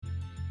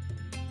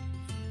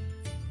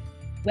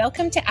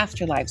Welcome to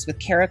Afterlives with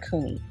Kara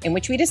Cooney, in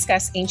which we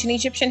discuss ancient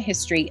Egyptian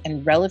history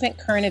and relevant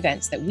current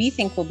events that we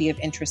think will be of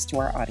interest to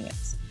our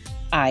audience.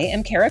 I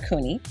am Kara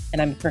Cooney,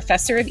 and I'm a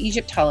professor of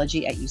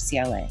Egyptology at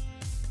UCLA.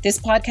 This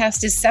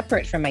podcast is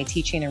separate from my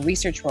teaching and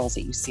research roles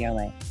at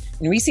UCLA.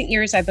 In recent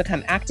years, I've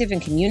become active in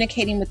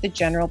communicating with the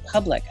general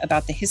public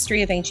about the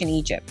history of ancient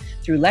Egypt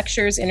through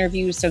lectures,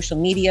 interviews, social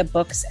media,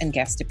 books, and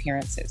guest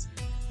appearances.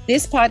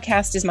 This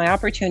podcast is my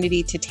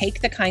opportunity to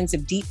take the kinds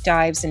of deep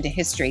dives into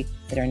history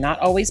that are not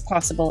always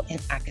possible in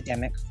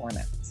academic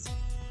formats.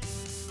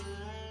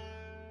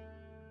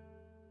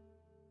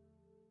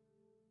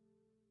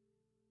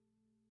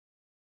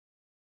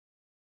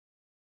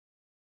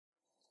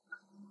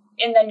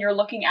 And then you're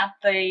looking at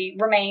the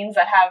remains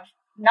that have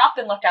not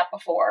been looked at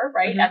before,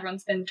 right? Mm-hmm.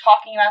 Everyone's been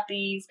talking about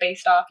these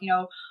based off,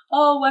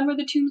 when were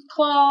the tombs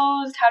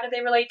closed? How do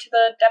they relate to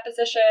the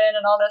deposition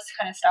and all this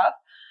kind of stuff?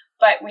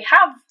 But we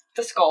have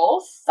the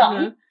skulls, some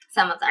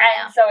of them,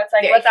 and so it's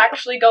like, let's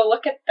actually go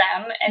look at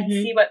them and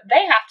see what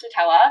they have to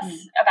tell us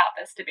about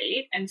this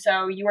debate. And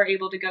so you were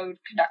able to go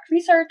conduct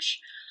research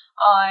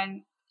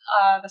on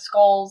the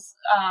skulls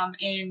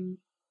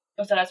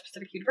was that a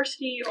specific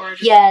university or?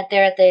 Yeah,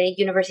 they're at the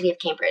University of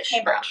Cambridge.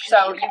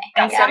 So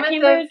and some of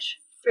Cambridge.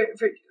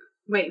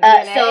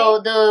 So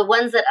the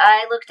ones that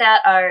I looked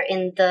at are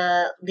in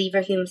the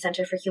Leverhulme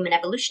Center for Human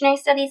Evolutionary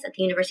Studies at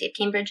the University of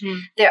Cambridge.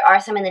 There are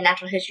some in the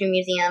Natural History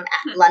Museum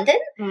at London.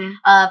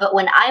 But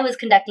when I was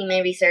conducting my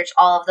research,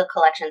 all of the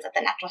collections at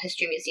the Natural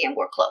History Museum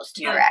were closed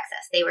for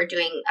access.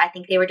 I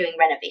think they were doing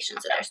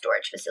renovations of their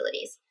storage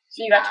facilities.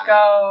 So you got to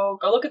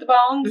go look at the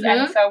bones.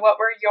 And so what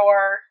were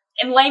your,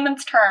 in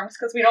layman's terms,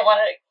 because we don't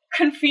want to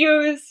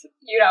confuse,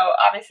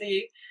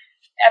 obviously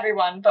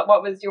everyone, but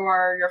what was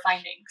your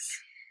findings?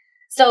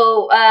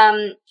 So,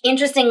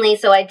 interestingly,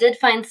 I did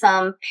find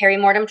some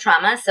perimortem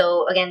trauma.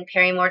 So, again,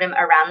 perimortem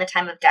around the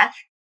time of death.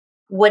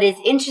 What is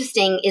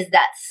interesting is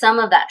that some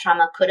of that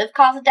trauma could have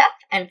caused death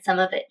and some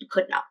of it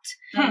could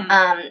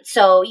not.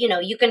 So,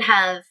 you can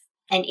have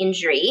an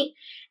injury,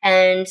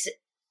 and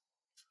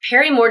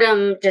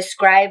perimortem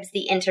describes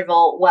the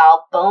interval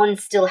while bone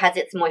still has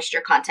its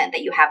moisture content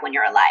that you have when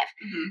you're alive.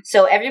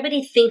 So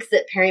everybody thinks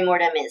that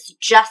perimortem is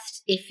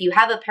just, if you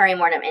have a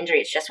perimortem injury,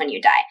 it's just when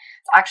you die.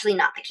 It's actually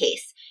not the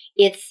case.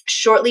 It's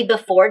shortly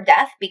before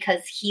death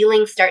because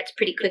healing starts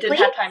pretty quickly. It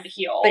didn't have time to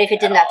heal. But if it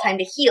didn't have time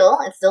to heal,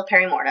 it's still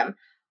perimortem.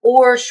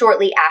 Or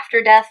shortly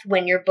after death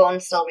when your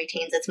bone still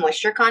retains its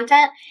moisture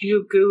content.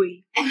 You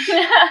gooey. Gooey.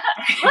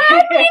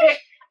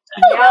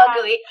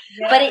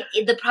 But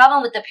the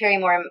problem with the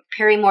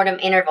perimortem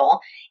interval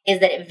is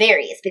that it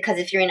varies because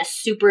if you're in a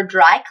super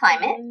dry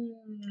climate,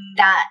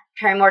 that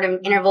perimortem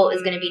interval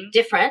is going to be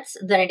different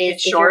than it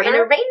is if you're in a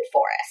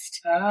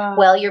rainforest.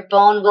 Well, your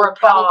bone will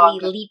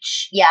probably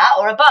leach,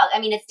 or a bug. I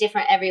mean, it's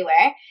different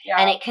everywhere,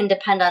 and it can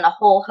depend on a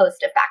whole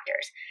host of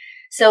factors.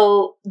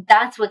 So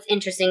that's what's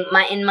interesting.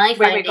 Findings,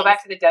 go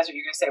back to the desert.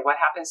 You're going to say what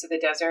happens to the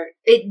desert?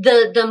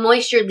 The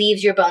moisture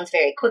leaves your bones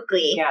very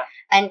quickly,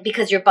 and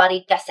because your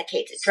body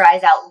desiccates, it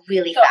dries out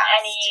really fast.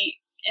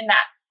 In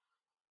that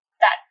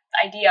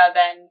idea,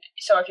 then,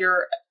 so if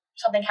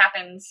something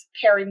happens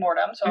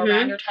perimortem, so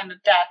around your time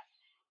of death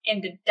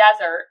in the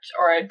desert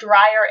or a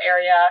drier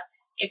area,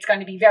 it's going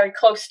to be very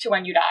close to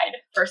when you died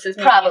versus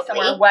maybe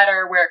somewhere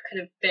wetter where it could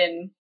have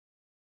been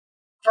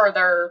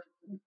further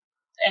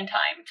in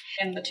time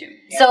in the tomb.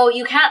 So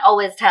you can't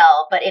always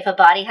tell, but if a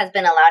body has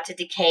been allowed to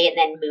decay and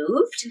then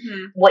moved,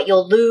 what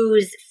you'll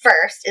lose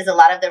first is a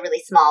lot of the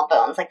really small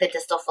bones, like the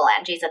distal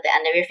phalanges at the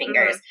end of your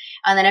fingers.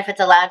 And then if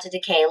it's allowed to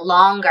decay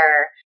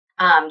longer,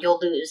 you'll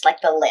lose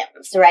like the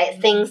limbs, right?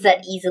 Things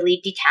that easily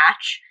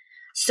detach.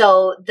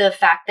 So the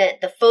fact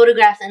that the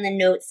photographs and the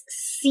notes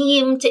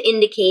seem to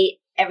indicate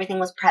everything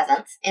was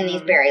present in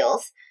these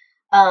burials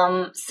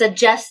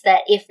suggests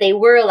that if they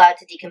were allowed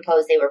to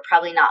decompose, they were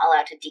probably not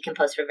allowed to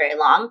decompose for very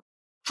long.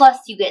 Plus,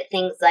 you get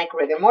things like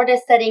rigor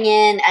mortis setting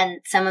in,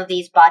 and some of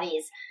these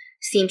bodies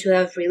seem to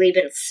have really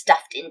been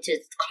stuffed into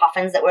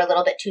coffins that were a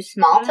little bit too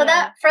small for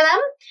them,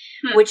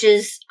 which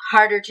is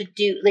harder to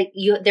do. Like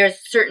there's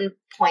certain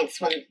points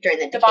during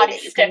the decay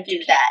that you can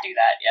do that.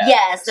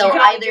 So you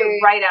can either do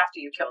it right after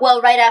you kill them.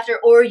 Well, right after,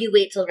 or you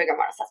wait till rigor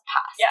mortis has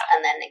passed,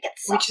 and then it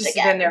gets soft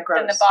again. Then they're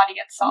gross. Then the body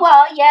gets soft.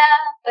 Well,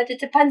 but it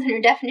depends on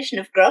your definition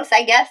of gross,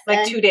 I guess.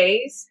 Like 2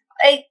 days?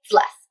 It's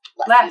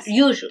less.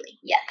 Usually.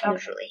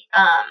 Usually.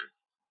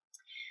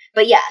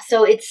 But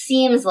so it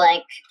seems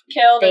like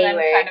killed they and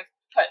then were kind of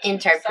put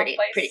interred pretty.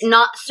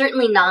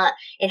 Certainly not.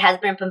 It has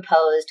been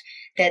proposed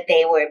that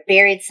they were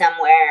buried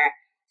somewhere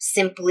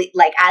simply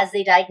like as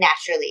they died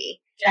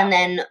naturally, and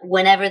then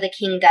whenever the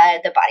king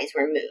died, the bodies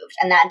were moved,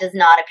 and that does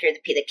not appear to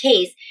be the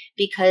case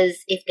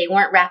because if they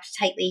weren't wrapped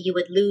tightly, you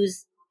would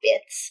lose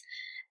bits,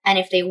 and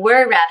if they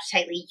were wrapped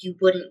tightly, you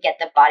wouldn't get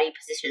the body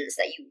positions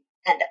that you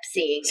end up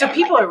seeing. So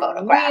people are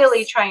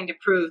really trying to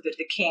prove that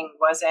the king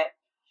wasn't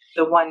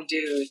the one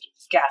dude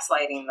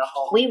gaslighting the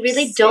whole. We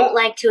really don't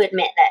like to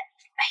admit that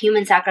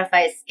human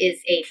sacrifice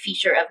is a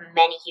feature of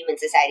many human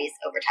societies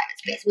over time and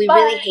space. We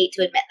really hate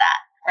to admit that.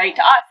 Right,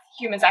 to us,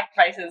 human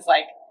sacrifice is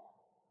like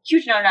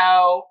huge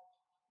no-no.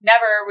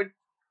 never would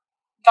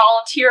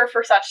volunteer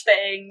for such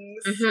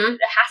things. Mm-hmm.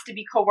 It has to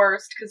be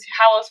coerced, because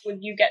how else would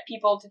you get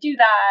people to do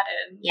that?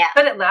 And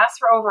but it lasts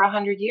for over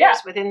 100 years.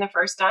 Within the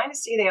first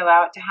dynasty, they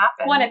allow it to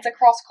happen. When it's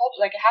across culture,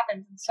 like it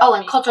happens in so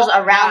many and cultures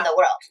around the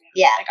world.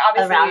 Yeah, like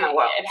obviously around the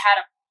world. it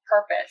had a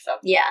purpose of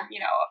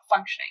of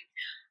functioning.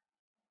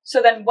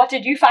 So then, what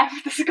did you find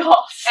with the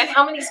skulls? And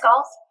how many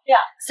skulls?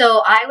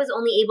 So I was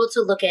only able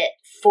to look at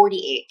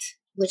 48,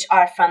 which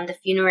are from the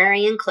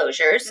funerary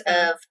enclosures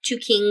of 2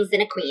 kings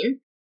and a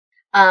queen.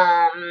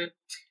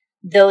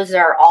 Those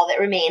are all that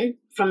remain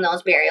from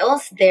those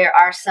burials. There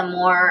are some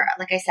more,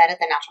 like I said, at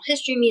the Natural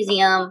History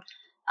Museum,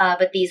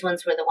 but these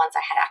ones were the ones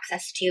I had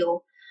access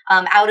to,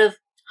 out of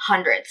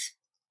hundreds.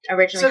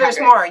 Originally, so there's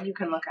more you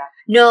can look at.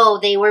 No,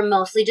 they were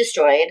mostly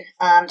destroyed.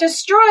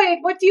 Destroyed?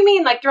 What do you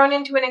mean? Like thrown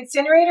into an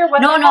incinerator?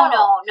 What? No.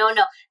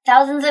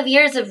 Thousands of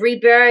years of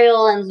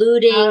reburial and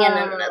looting and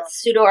then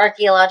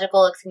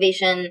pseudo-archaeological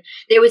excavation.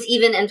 There was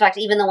even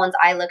the ones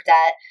I looked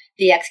at,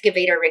 the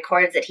excavator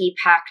records that he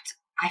packed,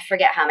 I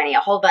forget how many,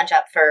 a whole bunch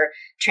up for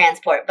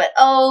transport. But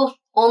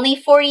only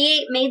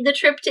 48 made the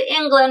trip to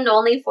England.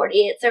 Only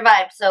 48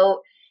 survived.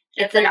 So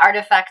it's an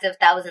artifact of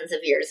thousands of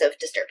years of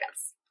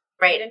disturbance.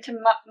 Right. Into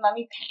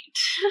mummy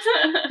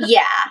paint.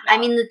 Yeah. No. I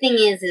mean, the thing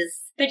is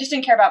they just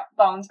didn't care about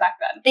bones back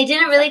then. They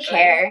didn't really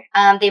care.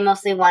 They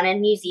mostly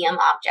wanted museum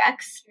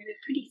objects. Really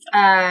pretty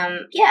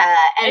stuff. Yeah.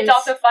 And it's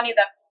also funny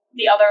that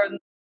the other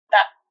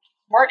that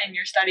weren't in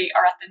your study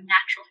are at the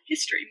Natural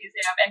History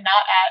Museum and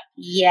not at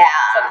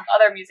some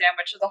other museum,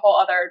 which is a whole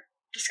other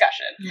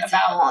discussion. That's a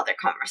whole other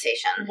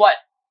conversation. What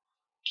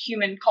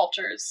human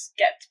cultures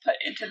get put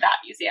into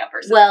that museum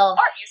versus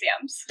art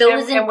museums.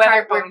 Those and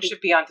whether bones should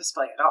be on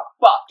display at all.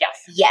 Well, yes.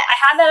 Yes.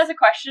 I had that as a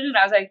question, and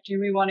I was like, do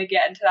we want to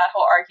get into that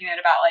whole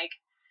argument about, like,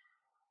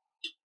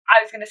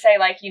 I was going to say,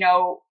 like, you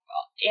know,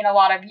 in a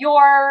lot of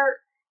your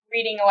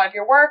reading, a lot of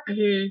your work,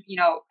 you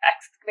know,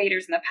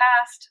 excavators in the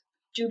past,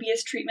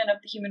 dubious treatment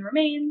of the human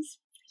remains.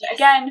 Yes.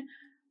 Again,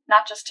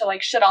 not just to,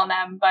 like, shit on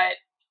them, but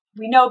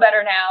we know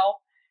better now.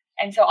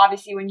 And so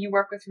obviously when you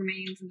work with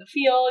remains in the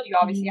field, you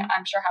obviously,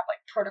 I'm sure, have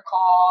like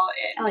protocol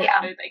and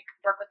how to like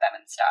work with them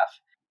and stuff.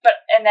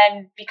 And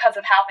then because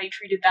of how they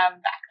treated them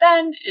back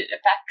then, it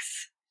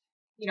affects,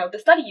 you know, the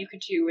study you could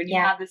do. And you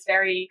have this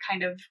very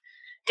kind of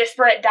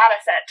disparate data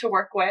set to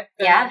work with.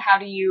 And how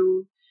do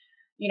you,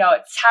 you know,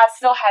 it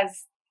still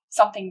has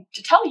something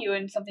to tell you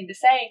and something to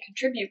say and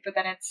contribute. But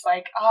then it's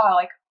like,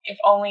 like if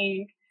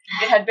only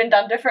it had been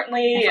done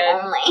differently.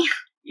 If only.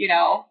 You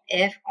know.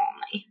 If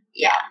only.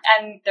 Yeah,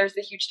 and there's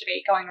the huge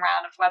debate going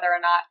around of whether or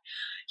not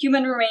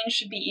human remains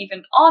should be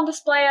even on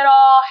display at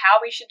all, how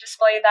we should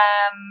display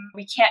them.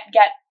 We can't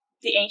get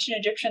the ancient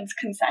Egyptians'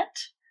 consent,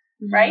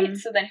 right?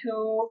 So then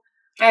who...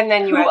 And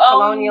then you add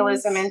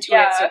colonialism into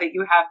it so that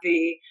you have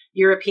the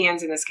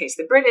Europeans, in this case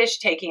the British,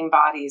 taking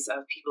bodies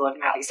of people of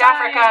Northeast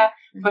Africa,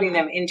 putting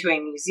them into a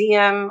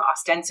museum,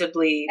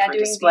 ostensibly for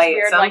display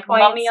weird, at some like,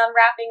 point. Mummy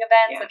unwrapping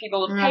events that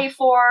people would pay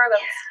for.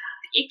 That's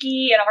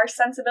icky in our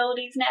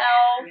sensibilities now.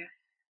 Yeah.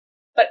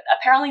 But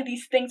apparently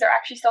these things are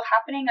actually still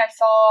happening. I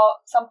saw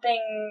something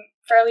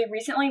fairly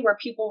recently where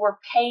people were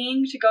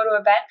paying to go to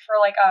an event for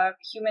like a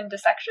human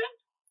dissection.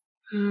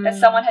 That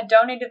someone had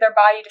donated their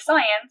body to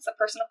science, a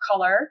person of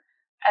color,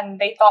 and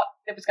they thought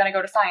it was going to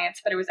go to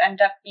science, but it was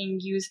ended up being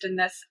used in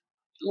this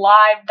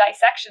live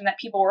dissection that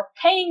people were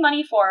paying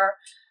money for.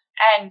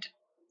 And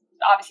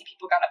obviously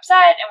people got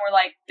upset and were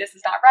like, this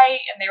is not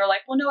right. And they were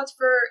like, well, no, it's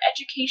for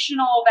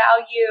educational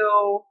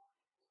value.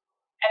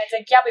 And it's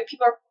like, yeah, but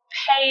people are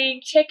paying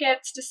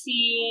tickets to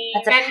see.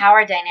 That's a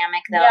power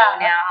dynamic, though,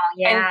 now.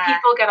 Yeah. And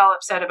people get all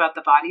upset about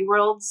the Body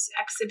Worlds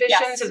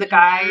exhibitions of the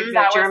guy,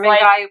 the German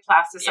guy who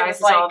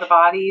plasticizes all the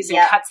bodies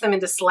and cuts them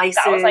into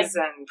slices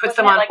and puts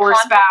them on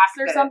horseback.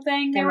 Or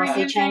something. They're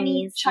mostly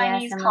Chinese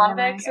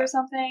convicts or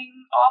something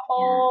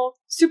awful.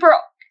 Super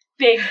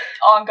big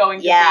ongoing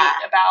debate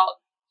about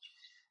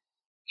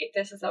if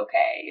this is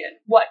okay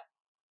and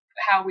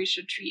how we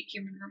should treat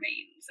human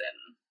remains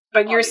and...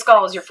 But your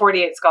skulls, your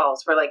 48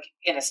 skulls, were like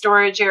in a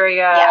storage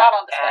area. Yeah, not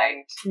on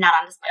display. Not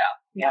on display.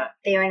 Yeah.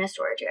 They were in a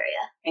storage area.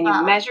 And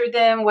you measured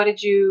them? What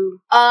did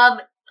you...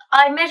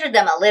 I measured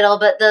them a little,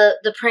 but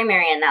the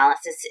primary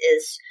analysis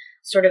is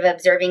sort of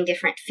observing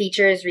different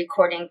features,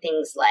 recording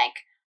things like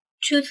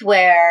tooth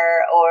wear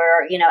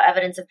or, you know,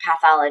 evidence of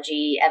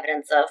pathology,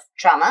 evidence of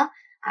trauma,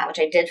 which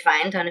I did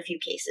find on a few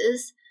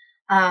cases.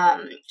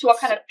 So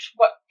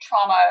what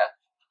trauma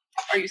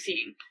are you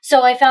seeing?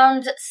 So I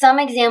found some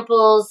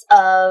examples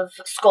of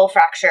skull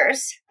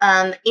fractures.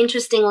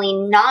 Interestingly,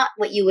 not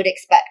what you would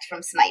expect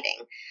from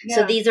smiting. Yeah.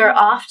 So these are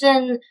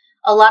often,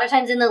 a lot of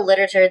times in the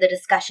literature, the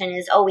discussion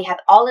is, we have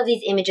all of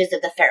these images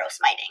of the pharaoh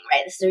smiting,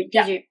 right?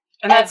 These are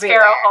and that's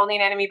Pharaoh holding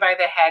an enemy by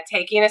the head,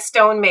 taking a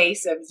stone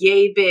mace of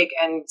yay big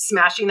and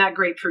smashing that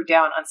grapefruit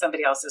down on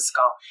somebody else's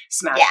skull,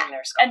 smashing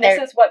their skull. And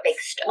this is what's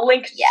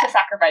linked to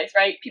sacrifice,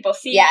 right? People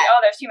see,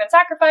 there's human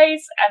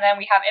sacrifice, and then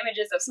we have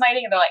images of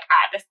smiting, and they're like,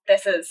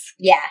 this is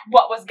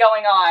what was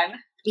going on.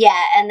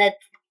 Yeah, and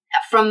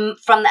from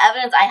the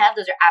evidence I have,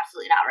 those are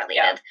absolutely not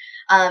related.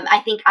 Yeah. I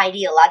think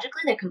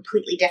ideologically they're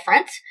completely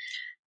different.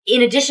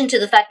 In addition to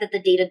the fact that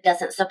the data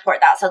doesn't support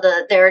that. So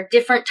there are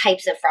different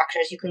types of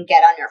fractures you can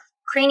get on your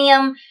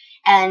cranium.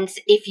 And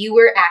if you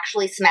were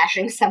actually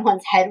smashing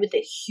someone's head with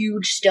a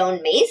huge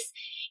stone mace,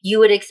 you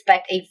would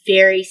expect a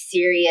very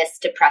serious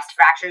depressed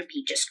fracture to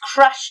be just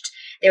crushed.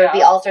 There would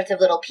be all sorts of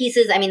little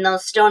pieces. I mean,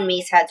 those stone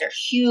mace heads are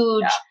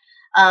huge.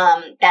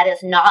 Yeah. That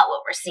is not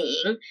what we're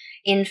seeing.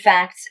 In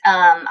fact,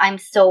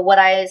 what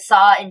I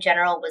saw in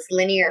general was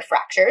linear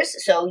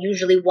fractures. So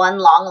usually one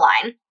long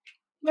line.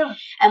 Yeah.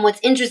 And what's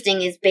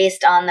interesting is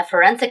based on the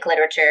forensic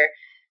literature,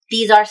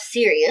 these are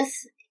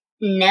serious.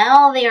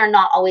 Now they are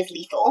not always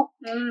lethal,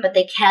 but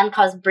they can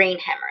cause brain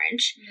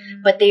hemorrhage.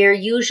 But they are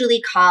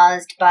usually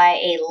caused by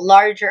a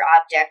larger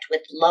object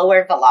with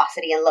lower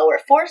velocity and lower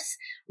force,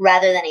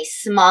 rather than a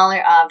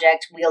smaller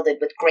object wielded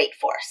with great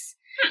force.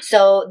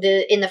 So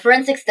in the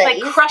forensic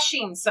studies, like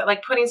crushing, so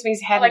like putting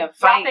somebody's head in a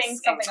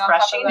vice and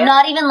crushing.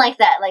 Not even like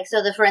that. Like,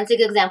 so the forensic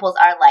examples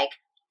are like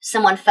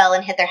someone fell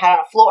and hit their head on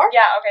a floor.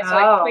 Yeah. Okay. So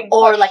like being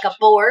pushed. Or like a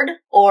board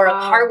or a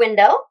car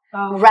window.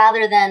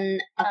 Rather than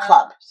a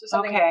club. So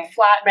something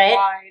flat and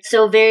wide.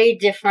 So very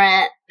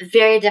different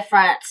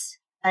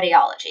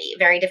ideology,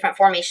 very different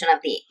formation of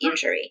the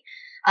injury,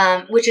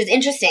 which is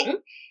interesting.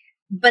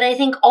 But I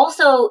think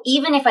also,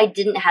 even if I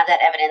didn't have that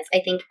evidence, I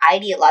think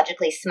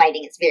ideologically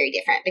smiting is very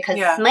different, because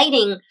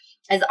smiting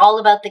is all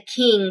about the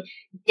king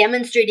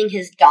demonstrating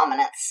his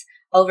dominance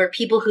over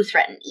people who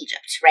threaten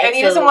Egypt, right? And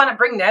he doesn't want to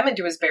bring them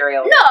into his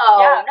burial.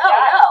 No,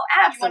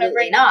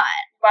 absolutely not.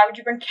 Why would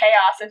you bring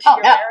chaos into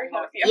your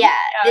burial with you? Yeah,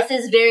 this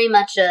is very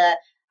much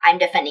I'm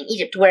defending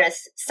Egypt, whereas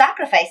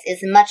sacrifice is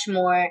much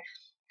more,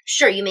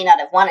 sure, you may not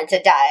have wanted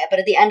to die, but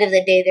at the end of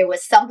the day, there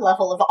was some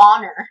level of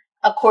honor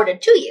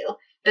accorded to you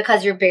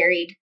because you're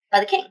buried by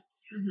the king.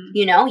 Mm-hmm.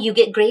 You know, you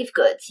get grave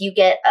goods. You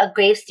get a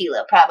grave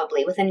steeler,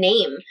 probably, with a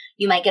name.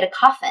 You might get a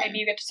coffin. Maybe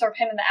you get to serve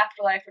him in the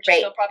afterlife, which is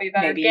still probably a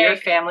better Maybe your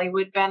family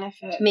would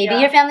benefit. Maybe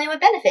your family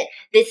would benefit.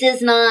 This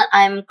is not,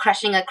 I'm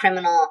crushing a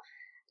criminal,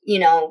 you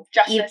know,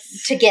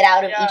 to get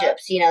out of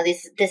Egypt. You know,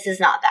 this is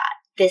not that.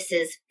 This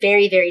is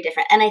very, very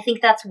different. And I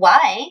think that's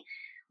why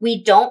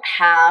we don't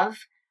have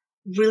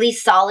really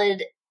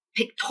solid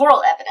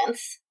pictorial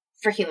evidence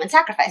for human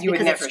sacrifice. You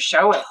would never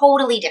show it.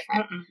 Totally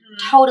different.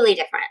 Mm-hmm. Totally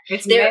different.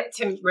 It's meant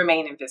to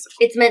remain invisible.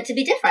 It's meant to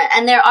be different.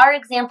 And there are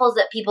examples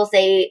that people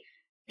say,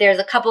 there's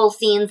a couple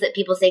scenes that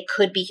people say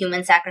could be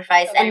human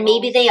sacrifice, and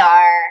maybe they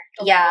are.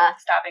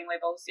 Stabbing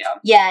labels,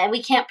 Yeah, and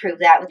we can't prove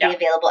that with the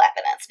available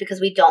evidence because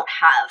we don't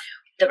have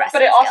the rest of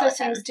the skeleton. But it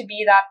also seems to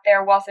be that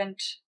there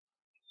wasn't,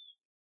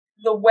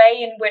 the way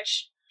in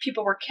which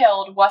people were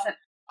killed wasn't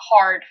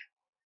hard,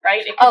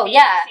 right? It could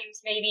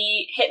seems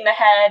maybe hit in the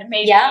head,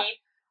 maybe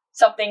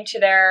something to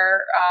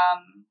their,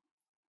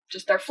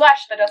 just their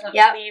flesh that doesn't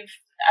leave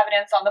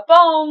evidence on the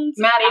bones.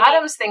 Matt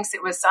Adams thinks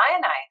it was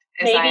cyanide.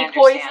 Maybe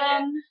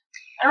poison.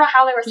 I don't know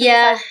how they were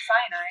synthesizing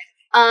cyanide.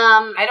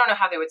 I don't know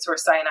how they would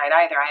source cyanide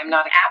either. I am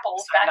not a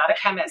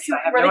chemist.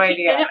 I have no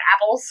idea.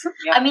 Apples.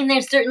 Yeah. I mean,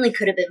 there certainly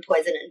could have been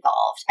poison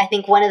involved. I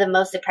think one of the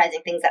most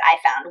surprising things that I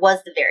found was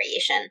the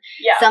variation.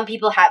 Yeah. Some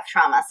people have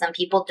trauma, some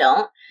people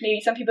don't. Maybe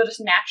some people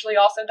just naturally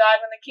also died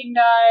when the king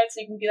died,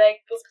 so you can be like,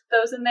 let's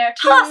put those in there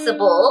too.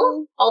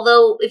 Possible.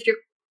 Although, if you're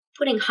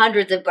putting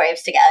hundreds of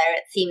graves together,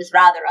 it seems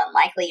rather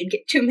unlikely you'd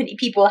get too many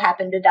people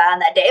happen to die on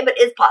that day, but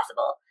it's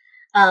possible.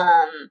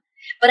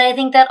 But I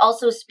think that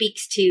also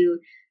speaks to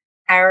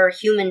our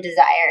human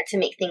desire to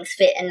make things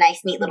fit in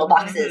nice, neat little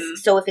boxes. Mm-hmm.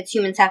 So if it's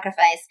human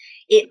sacrifice,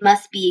 it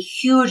must be a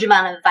huge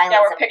amount of violence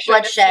and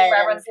bloodshed. Where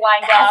everyone's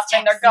lined up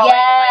and they're going and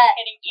like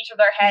hitting each of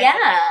their heads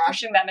and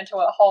pushing them into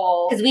a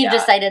hole. Because we've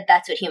decided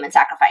that's what human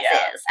sacrifice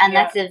is. And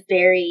that's a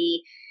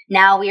very,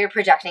 now we are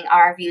projecting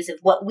our views of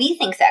what we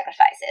think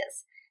sacrifice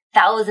is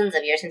thousands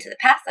of years into the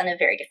past on a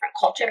very different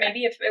culture. Yeah,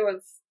 maybe if it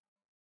was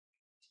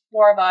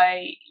more of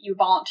you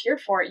volunteer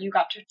for it, you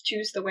got to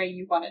choose the way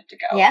you wanted to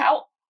go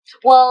out.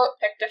 Well,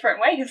 pick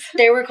different ways.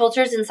 There were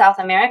cultures in South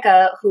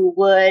America who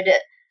would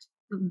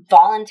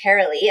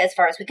voluntarily, as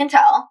far as we can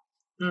tell,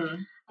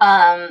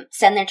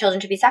 send their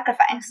children to be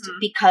sacrificed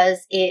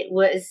because it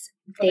was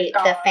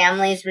the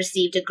families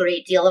received a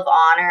great deal of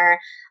honor,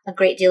 a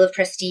great deal of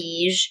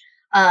prestige.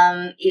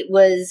 It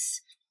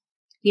was,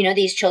 you know,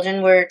 these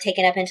children were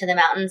taken up into the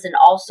mountains and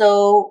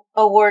also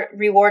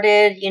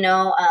rewarded. You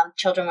know,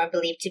 children were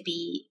believed to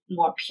be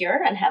more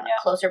pure and have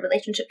a closer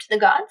relationship to the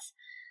gods.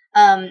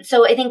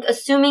 So I think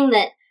assuming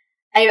that,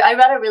 I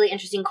read a really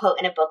interesting quote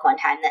in a book one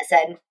time that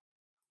said,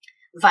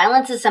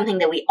 violence is something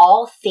that we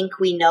all think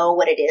we know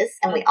what it is,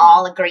 and we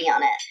all agree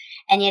on it.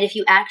 And yet if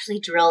you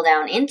actually drill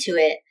down into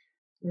it,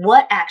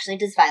 what actually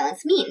does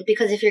violence mean?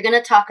 Because if you're going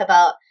to talk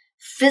about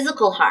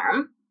physical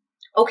harm,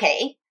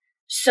 okay,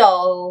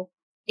 so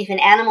if an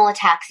animal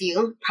attacks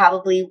you,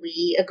 probably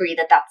we agree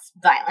that that's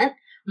violent.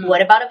 Mm-hmm.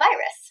 What about a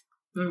virus?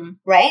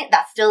 right?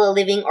 That's still a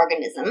living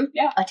organism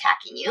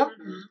attacking you.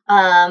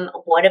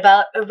 What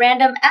about a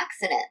random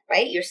accident,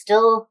 right? You're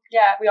still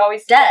we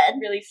always dead.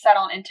 Really set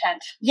on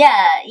intent.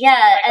 Yeah.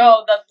 Like,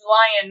 oh, the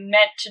lion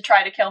meant to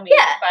try to kill me,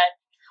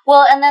 but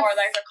well, and that's, or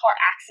there's a car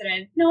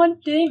accident. No one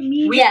didn't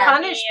mean. We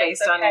punish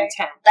based on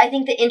intent. I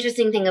think the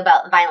interesting thing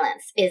about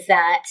violence is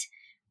that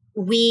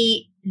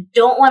we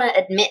don't want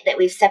to admit that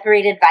we've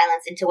separated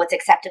violence into what's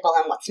acceptable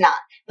and what's not,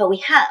 but we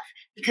have,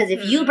 because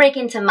if you break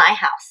into my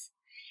house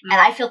and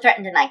I feel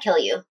threatened and I kill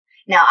you,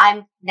 now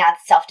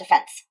it's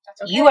self-defense.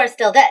 That's okay. You are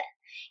still dead.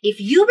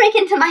 If you break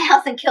into my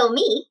house and kill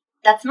me,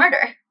 that's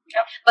murder.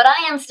 Yep. But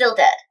I am still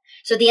dead.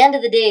 So at the end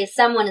of the day,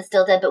 someone is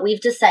still dead, but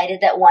we've decided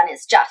that one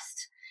is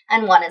just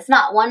and one is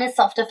not. One is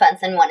self-defense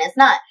and one is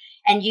not.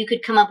 And you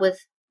could come up with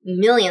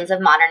millions of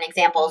modern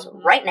examples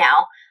right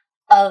now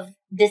of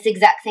this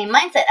exact same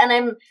mindset.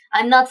 And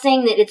I'm not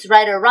saying that it's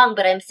right or wrong,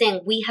 but I'm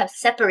saying we have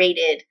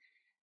separated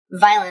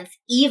violence,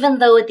 even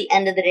though at the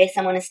end of the day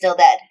someone is still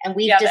dead. And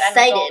we've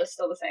decided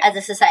as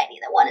a society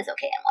that one is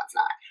okay and one's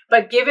not.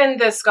 But given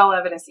the skull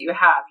evidence that you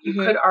have, you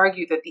could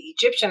argue that the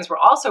Egyptians were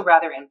also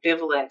rather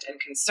ambivalent and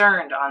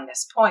concerned on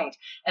this point,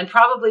 and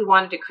probably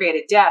wanted to create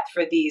a death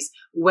for these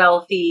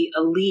wealthy,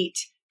 elite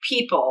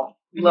people,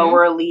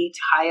 lower elite,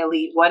 high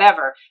elite,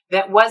 whatever,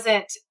 that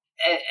wasn't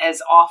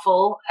as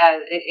awful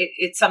as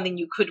it's something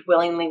you could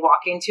willingly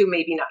walk into,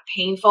 maybe not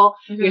painful.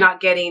 You're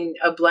not getting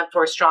a blunt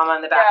force trauma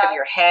on the back of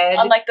your head.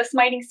 Unlike the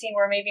smiting scene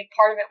where maybe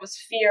part of it was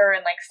fear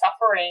and like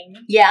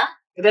suffering. Yeah.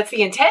 That's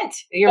the intent.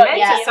 You're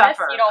meant to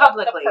suffer you don't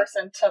publicly. Want the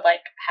person to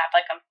like have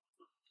like a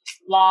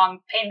long,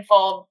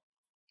 painful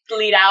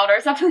bleed out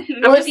or something.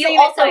 Well, if you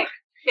also,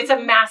 it's a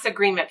mass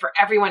agreement for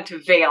everyone to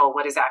veil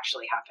what is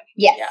actually happening.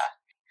 Yes. Yeah.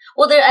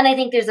 Well, and I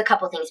think there's a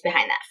couple things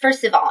behind that.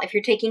 First of all, if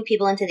you're taking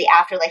people into the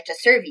afterlife to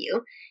serve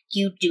you,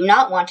 you do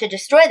not want to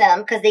destroy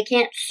them because they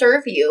can't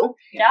serve you.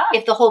 Yeah.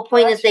 If the whole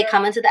point is they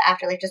come into the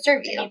afterlife to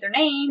serve you. They need their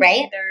name, right?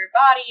 They need their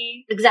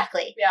body.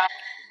 Exactly. Yeah.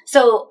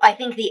 So I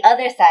think the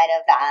other side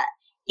of that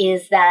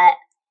is that,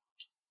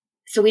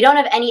 so we don't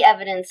have any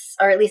evidence,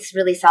 or at least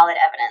really solid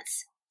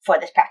evidence for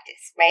this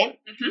practice, right?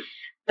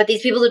 But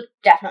these people are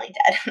definitely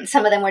dead.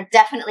 Some of them were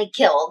definitely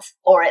killed,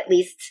 or at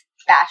least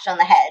bashed on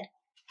the head.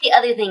 The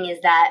other thing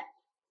is that,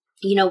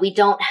 we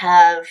don't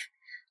have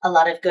a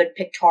lot of good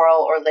pictorial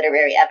or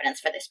literary evidence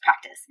for this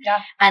practice. Yeah.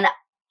 And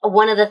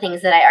one of the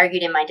things that I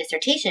argued in my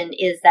dissertation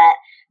is that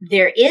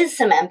there is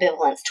some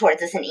ambivalence towards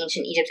this in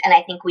ancient Egypt. And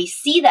I think we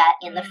see that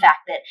in the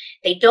fact that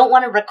they don't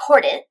want to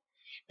record it,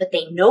 but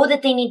they know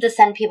that they need to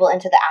send people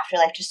into the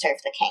afterlife to serve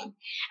the king.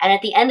 And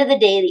at the end of the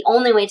day, the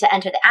only way to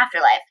enter the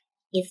afterlife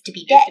is to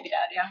be dead.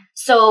 Yeah.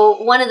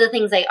 So one of the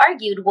things I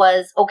argued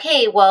was,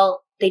 okay,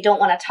 well, they don't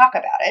want to talk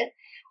about it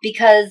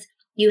because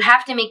you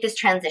have to make this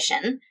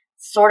transition.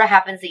 Sort of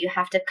happens that you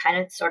have to kind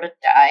of sort of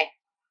die.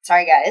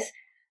 Sorry, guys.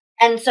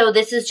 And so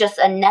this is just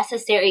a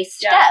necessary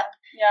step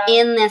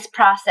in this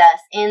process,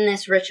 in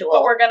this ritual.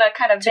 But we're going to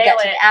kind of veil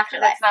it to the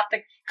afterlife.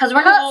 Because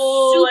we're not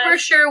super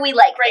sure we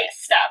like great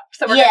this step.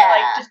 So we're going to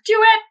like just do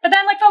it, but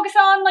then like focus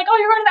on like, oh,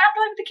 you're going to the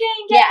afterlife with the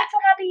king. Yeah. So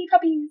happy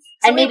puppies.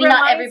 So and maybe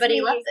not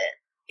everybody loves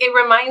it. It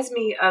reminds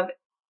me of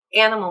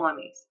animal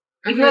mummies.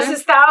 Even though this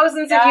is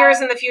thousands of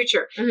years in the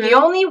future. The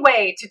only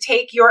way to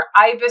take your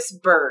ibis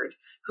bird,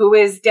 who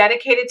is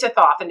dedicated to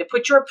Thoth, and to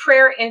put your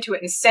prayer into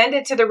it and send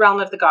it to the realm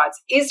of the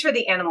gods, is for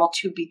the animal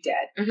to be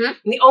dead. And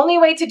the only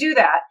way to do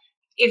that,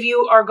 if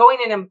you are going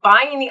in and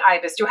buying the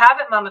ibis, to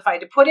have it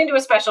mummified, to put into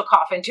a special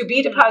coffin, to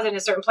be deposited in a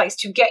certain place,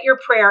 to get your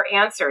prayer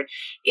answered,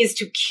 is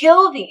to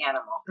kill the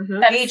animal.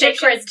 That is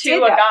sacred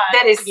to a god.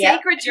 That is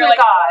sacred to a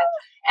god.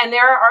 And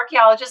there are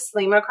archaeologists,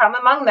 Salima Akram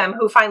among them,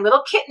 who find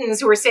little kittens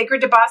who are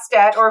sacred to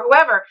Bastet or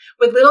whoever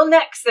with little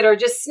necks that are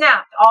just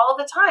snapped all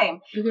the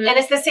time. And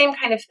it's the same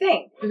kind of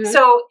thing.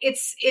 So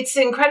it's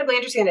incredibly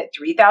interesting that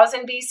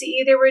 3000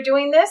 BCE they were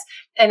doing this,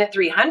 and at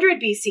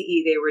 300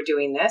 BCE they were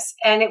doing this.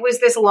 And it was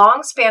this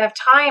long span of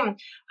time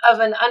of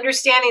an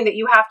understanding that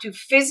you have to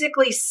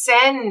physically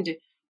send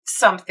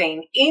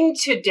something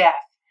into death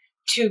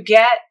to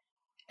get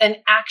an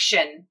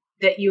action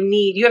that you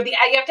need. You have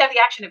to have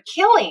the action of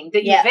killing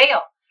that you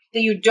veil,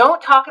 that you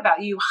don't talk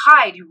about. You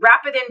hide, you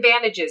wrap it in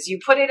bandages, you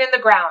put it in the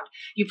ground,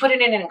 you put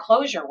it in an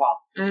enclosure wall.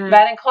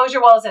 That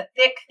enclosure wall is a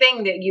thick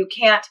thing that you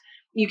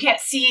can't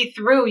see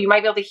through. You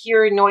might be able to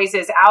hear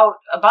noises out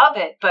above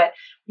it, but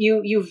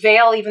you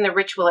veil even the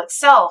ritual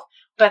itself.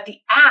 But the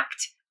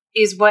act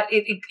is what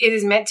it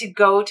is meant to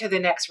go to the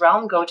next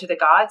realm, go to the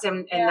gods,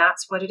 and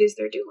that's what it is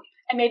they're doing.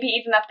 And maybe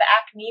even that the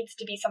act needs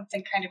to be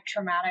something kind of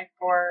traumatic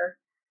or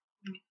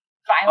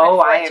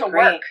violent for it to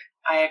work.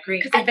 I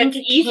agree. Because if it's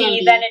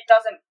easy, then it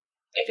doesn't.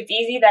 If it's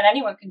easy, then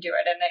anyone can do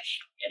it,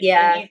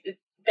 and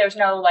there's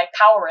no like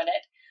power in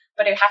it.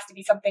 But it has to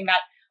be something that,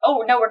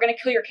 oh no, we're going to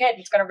kill your kid.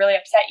 It's going to really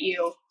upset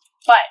you,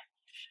 but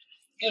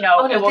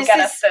it will get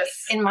us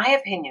this. In my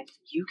opinion,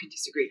 you can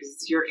disagree because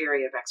it's your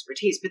area of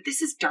expertise, but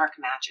this is dark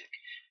magic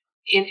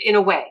in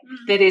a way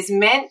that is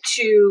meant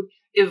to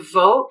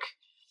evoke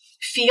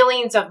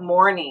feelings of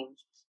mourning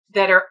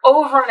that are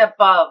over and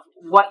above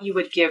what you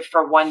would give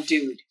for one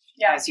dude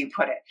as you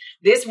put it.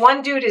 This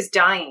one dude is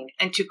dying,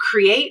 and to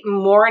create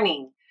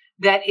mourning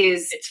that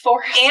is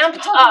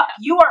amped up,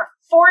 you are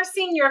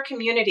forcing your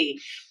community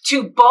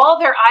to bawl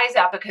their eyes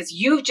out because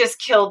you've just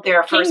killed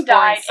their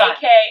firstborn son.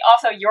 AKA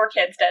also your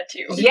kid's dead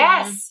too.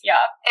 Yes. Yeah.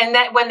 And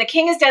that when the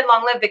king is dead,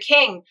 long live the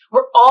king,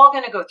 we're all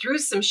going to go through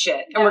some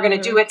shit and we're going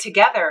to do it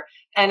together.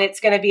 And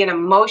it's going to be an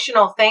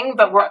emotional thing,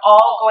 but we're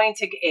all going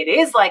to, it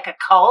is like a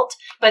cult,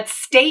 but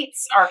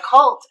states are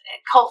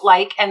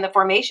cult-like, and the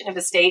formation of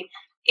a state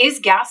is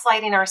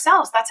gaslighting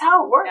ourselves. That's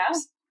how it works. Yeah.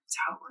 That's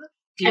how it works.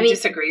 Do you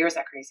disagree, or is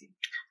that crazy?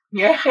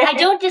 Yeah. I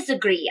don't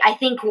disagree. I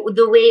think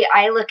the way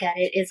I look at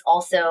it is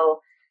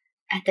also,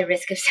 at the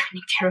risk of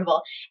sounding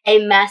terrible,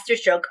 a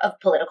masterstroke of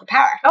political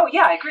power. Oh,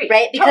 yeah, I agree.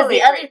 Right? Because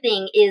the other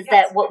thing is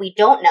that what we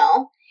don't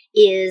know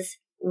is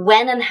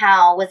when and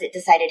how was it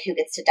decided who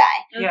gets to die.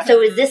 Yeah.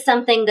 So is this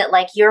something that,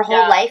 like, your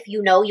whole life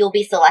you know you'll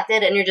be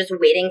selected and you're just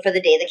waiting for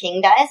the day the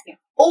king dies? Yeah.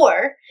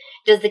 Or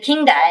does the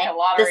king die,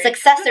 the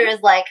successor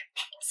is like,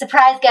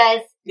 surprise,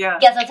 guys,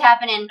 guess what's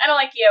happening? I don't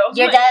like you.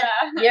 You're dead,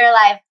 you're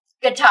alive,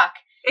 good talk.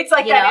 It's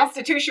like that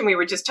institution we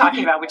were just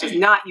talking about, which is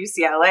not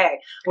UCLA,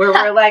 where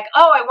we're like,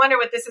 oh, I wonder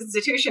what this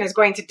institution is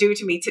going to do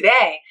to me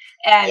today.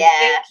 And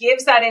it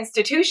gives that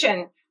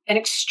institution an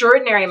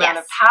extraordinary amount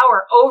of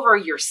power over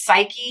your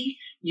psyche,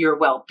 your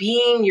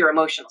well-being, your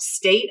emotional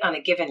state on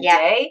a given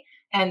day.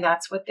 And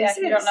that's what this is.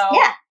 You don't know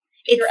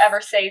if you're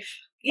ever safe.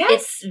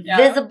 Yes. It's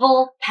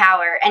visible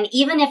power. And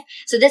even if,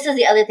 so this is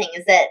the other thing,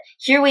 is that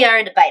here we are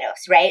at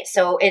Abydos, right?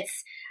 So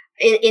it's,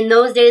 in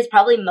those days,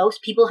 probably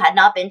most people had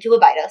not been to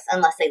Abydos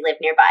unless they lived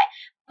nearby.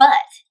 But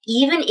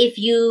even if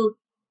you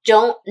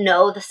don't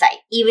know the site,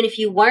 even if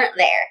you weren't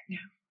there,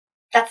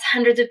 that's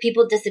hundreds of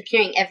people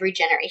disappearing every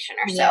generation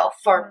or so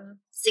for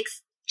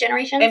 6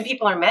 generations. And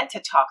people are meant to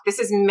talk. This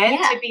is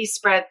meant to be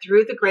spread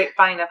through the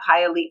grapevine of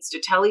high elites to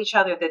tell each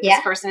other that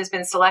this person has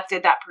been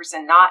selected, that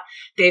person not.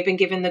 They've been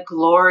given the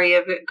glory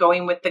of it,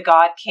 going with the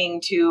God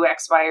King to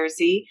X, Y, or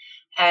Z.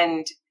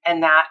 And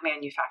that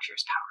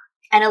manufactures power.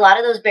 And a lot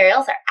of those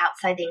burials are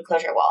outside the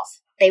enclosure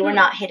walls. They were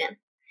not hidden.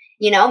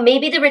 You know,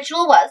 maybe the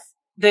ritual was.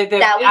 The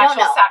that we actual don't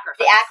know. Sacrifice.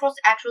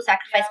 The actual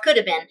sacrifice could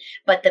have been.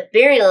 But the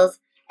burials,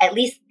 at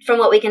least from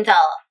what we can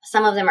tell,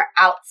 some of them are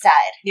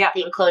outside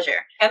the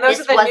enclosure. And those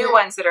are the new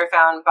ones that are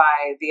found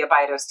by the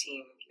Abydos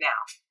team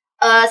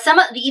now. Some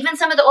of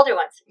the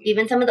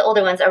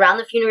older ones around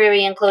the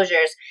funerary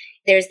enclosures.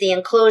 There's the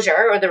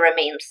enclosure or the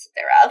remains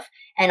thereof,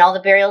 and all the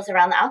burials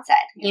around the outside.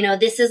 You know,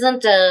 this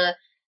isn't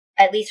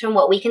at least from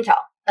what we can tell,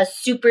 a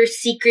super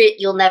secret,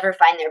 you'll never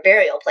find their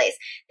burial place.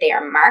 They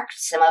are marked.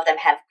 Some of them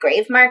have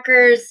grave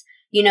markers.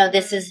 You know,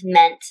 this is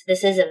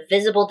a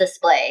visible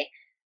display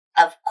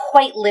of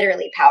quite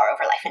literally power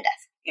over life and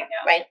death. Yeah.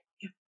 Right?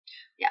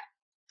 Yeah.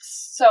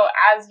 So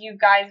as you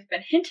guys have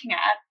been hinting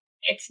at,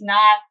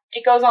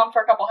 it goes on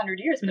for a couple hundred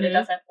years, but it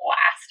doesn't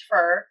last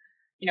for,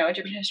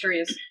 Egyptian history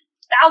is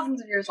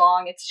thousands of years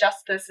long. It's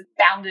just this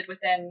bounded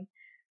within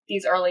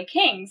these early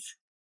kings.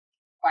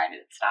 Why did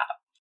it stop?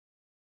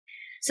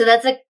 So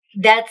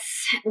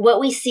that's what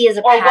we see as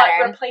a pattern.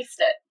 Or what replaced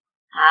it.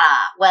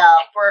 Well.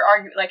 If we're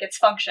arguing, its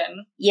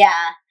function.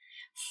 Yeah.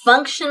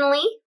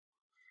 Functionally,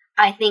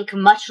 I think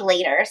much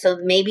later, so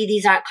maybe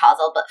these aren't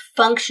causal, but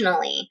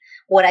functionally,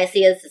 what I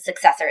see as the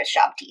successor is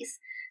Shabtis.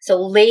 So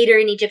later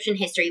in Egyptian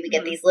history, we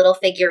get these little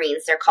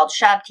figurines. They're called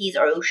Shabtis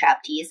or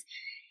Ushabtis,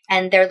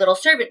 and they're little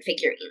servant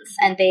figurines,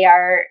 and they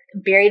are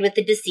buried with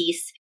the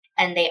deceased,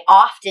 and they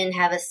often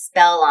have a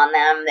spell on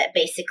them that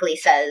basically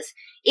says,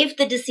 if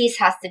the deceased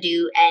has to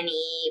do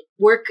any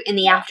work in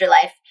the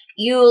afterlife,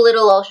 you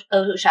little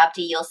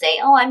Ushabti, you'll say,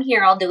 oh, I'm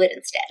here, I'll do it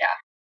instead.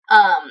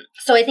 Yeah.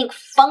 So I think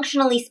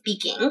functionally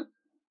speaking,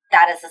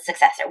 that is a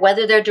successor.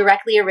 Whether they're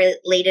directly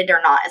related or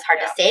not is hard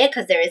to say,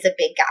 because there is a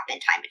big gap in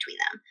time between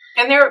them.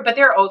 And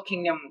they're Old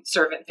Kingdom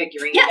servant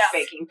figurines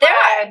baking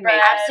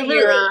bread.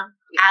 Absolutely.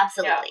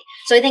 Absolutely.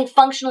 Yeah. So I think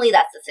functionally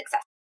that's a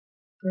successor.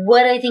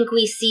 What I think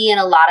we see in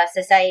a lot of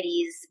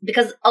societies,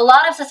 because a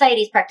lot of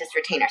societies practice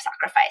retainer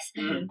sacrifice.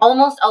 Mm-hmm.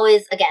 Almost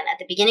always, again, at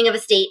the beginning of a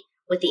state,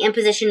 with the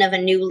imposition of a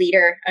new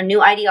leader, a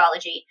new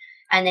ideology,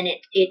 and then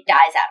it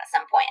dies out at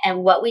some point.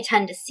 And what we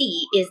tend to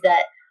see is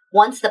that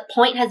once the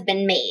point has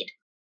been made,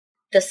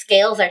 the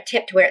scales are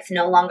tipped where it's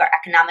no longer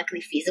economically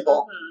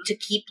feasible to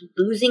keep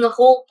losing a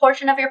whole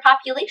portion of your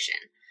population.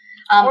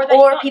 Or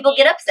people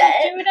get upset.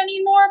 To do it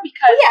anymore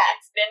because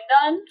it's been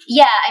done.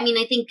 Yeah, I mean,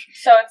 I think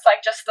so. It's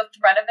like just the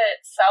threat of it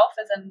itself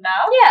is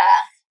enough.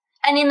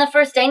 Yeah, and in the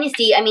First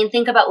Dynasty, I mean,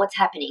 think about what's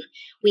happening.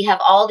 We have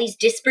all these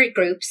disparate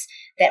groups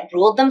that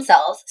ruled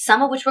themselves,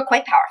 some of which were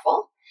quite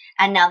powerful,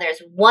 and now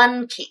there's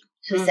one king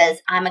who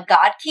says, "I'm a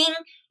god king.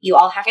 You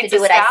all have to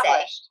do what I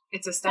say."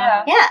 It's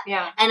established.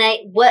 Yeah. And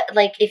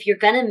if you're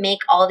gonna make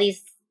all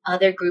these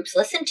other groups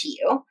listen to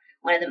you,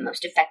 one of the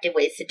most effective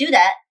ways to do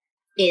that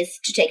is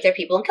to take their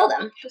people and kill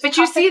them. But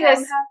you see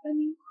this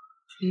happening?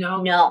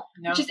 No.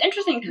 Which is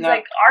interesting because,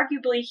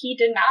 arguably, he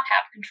did not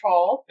have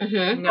control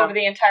over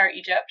the entire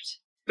Egypt.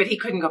 But he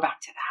couldn't go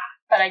back to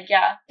that.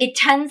 But it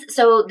tends.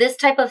 So this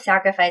type of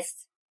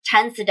sacrifice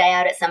tends to die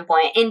out at some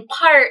point. In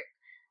part,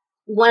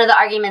 one of the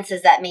arguments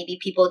is that maybe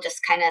people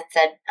just kind of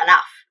said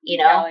enough, you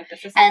know? Yeah, like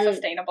this isn't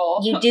sustainable.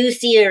 You do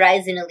see a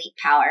rise in elite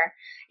power.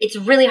 It's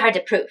really hard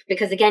to prove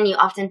because, again, you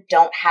often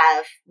don't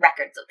have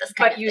records of this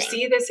kind of thing. But you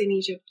see this in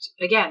Egypt,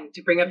 again,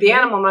 to bring up the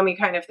animal mummy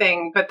kind of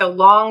thing, but the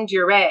longue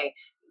durée,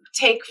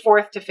 take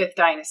 4th to 5th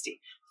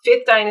dynasty.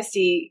 5th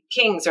dynasty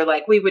kings are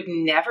like, we would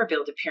never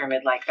build a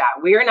pyramid like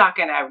that. We're not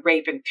going to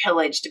rape and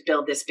pillage to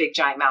build this big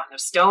giant mountain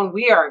of stone.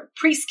 We are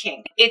priest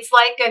king. It's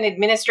like an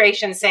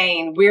administration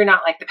saying, we're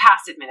not like the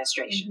past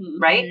administration,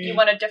 right? You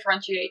want to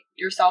differentiate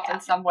yourself in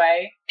some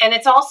way. And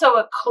it's also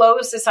a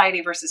closed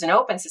society versus an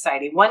open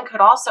society. One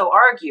could also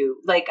argue,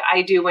 like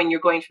I do when you're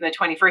going from the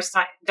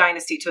 21st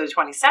dynasty to the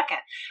 22nd,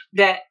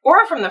 that,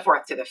 or from the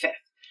 4th to the 5th,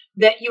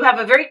 that you have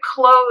a very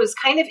closed,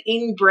 kind of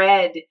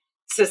inbred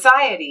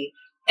society.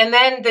 And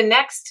then the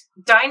next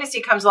dynasty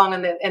comes along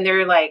and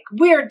they're like,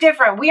 we're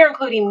different. We are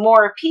including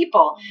more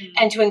people.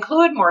 And to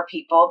include more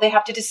people, they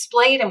have to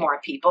display to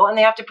more people and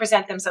they have to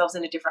present themselves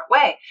in a different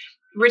way.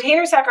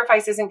 Retainer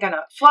sacrifice isn't going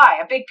to fly.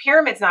 A big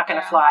pyramid's not going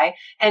to fly.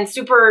 And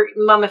super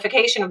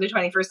mummification of the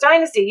 21st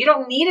dynasty, you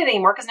don't need it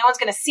anymore because no one's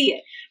going to see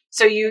it.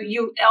 So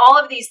you all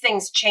of these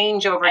things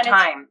change over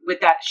time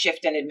with that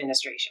shift in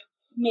administration.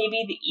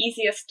 Maybe the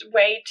easiest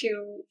way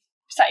to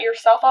set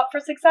yourself up for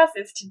success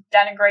is to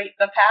denigrate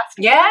the past.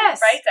 Yes.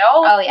 Right?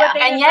 So,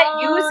 and yet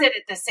use it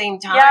at the same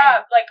time.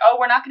 Yeah. Like,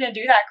 we're not going to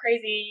do that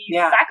crazy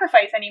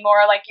sacrifice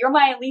anymore. Like, you're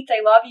my elites.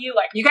 I love you.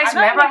 Like, you guys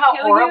remember how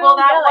horrible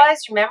that was?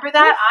 Remember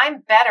that?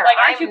 I'm better. Like,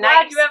 aren't you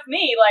glad you have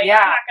me? Like,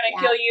 I'm not going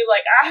to kill you.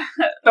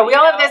 Like, but we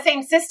all have the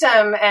same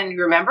system and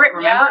remember it.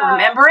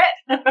 Remember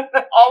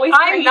it. Always.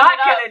 I'm not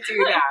going to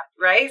do that.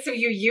 Right? So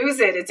you use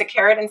it. It's a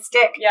carrot and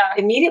stick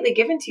immediately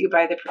given to you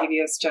by the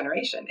previous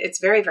generation. It's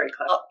very, very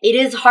clever. It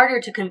is harder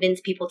to convince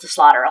people to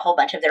slaughter a whole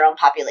bunch of their own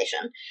population.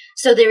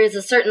 So there is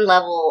a certain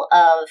level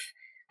of,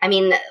 I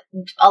mean,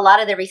 a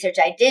lot of the research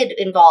I did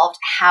involved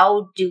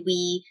how do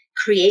we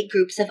create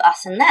groups of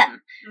us and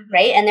them,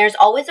 right? And there's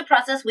always a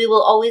process. We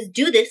will always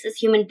do this as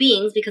human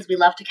beings because we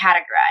love to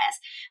categorize.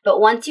 But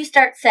once you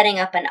start setting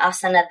up an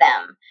us and a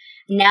them,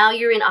 now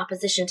you're in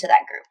opposition to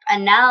that group.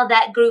 And now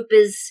that group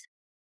is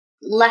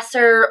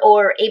lesser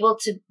or able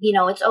to,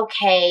 it's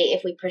okay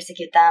if we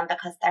persecute them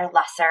because they're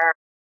lesser.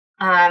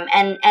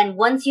 And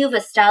once you've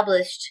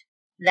established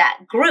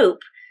that group,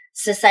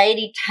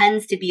 society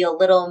tends to be a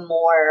little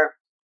more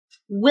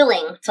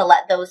willing to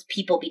let those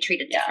people be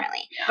treated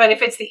differently. Yeah. But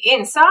if it's the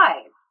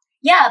inside.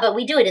 Yeah, but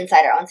we do it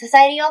inside our own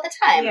society all the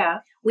time. Yeah.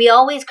 We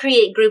always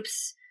create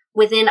groups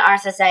within our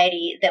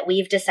society that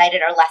we've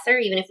decided are lesser,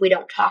 even if we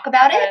don't talk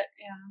about it.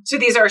 Yeah. So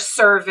these are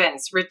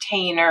servants,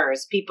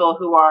 retainers, people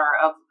who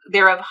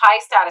they're of high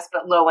status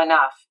but low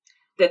enough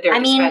that they're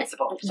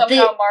dispensable.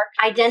 The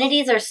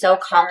identities are so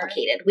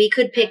complicated. We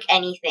could pick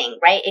anything,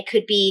 right? It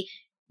could be,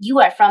 you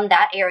are from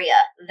that area.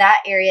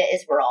 That area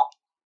is rural.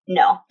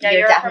 No,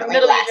 you're definitely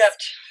from less.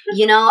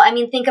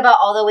 Egypt. Think about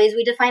all the ways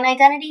we define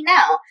identity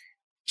now.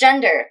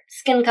 Gender,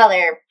 skin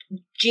color,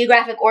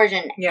 geographic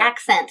origin,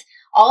 accent,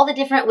 all the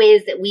different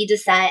ways that we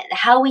decide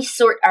how we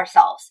sort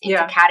ourselves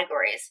into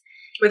categories.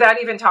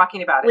 Without even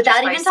talking about it.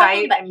 Without even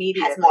talking about it.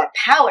 It has more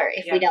power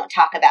if we don't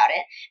talk about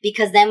it,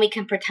 because then we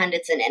can pretend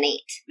it's an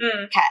innate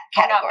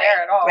category, not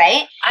there at all.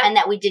 Right? And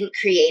that we didn't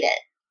create it.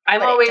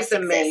 I'm always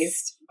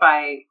amazed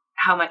by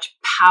how much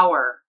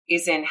power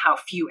is in how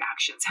few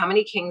actions. How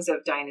many kings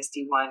of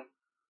Dynasty 1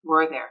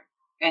 were there?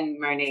 And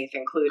Merneith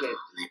included.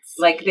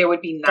 Like there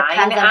would be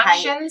 9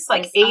 actions,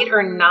 like 8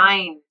 or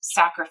 9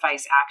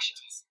 sacrifice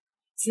actions.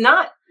 It's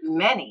not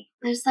many.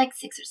 There's like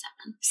 6 or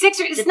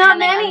 7. It's not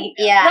many.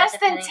 Less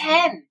than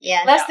 10.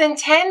 Less than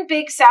 10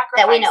 big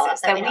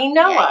sacrifices that we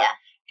know of.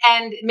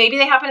 And maybe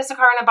they happen to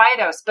Saqqara and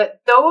Abydos,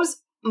 but those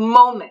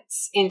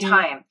moments in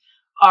time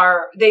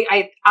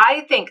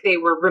I think they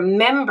were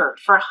remembered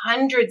for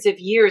hundreds of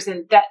years,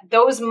 and that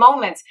those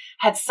moments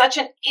had such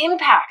an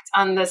impact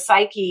on the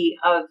psyche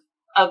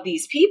of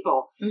these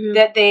people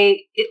that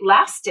it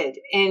lasted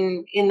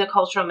in the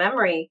cultural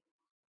memory.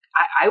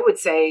 I would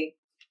say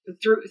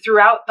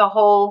throughout the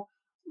whole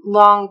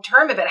long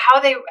term of it. How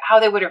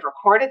they would have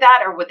recorded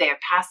that, or would they have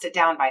passed it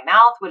down by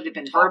mouth? Would it have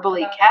been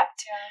verbally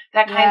kept?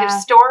 That kind of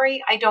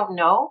story, I don't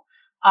know.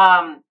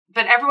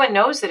 But everyone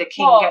knows that a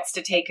king gets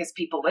to take his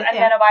people with him. And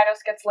then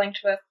Abydos gets linked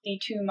with the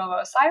tomb of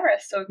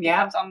Osiris, so it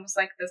becomes almost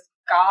like this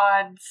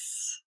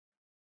god's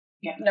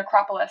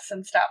necropolis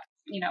and stuff.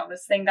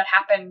 This thing that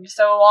happened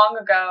so long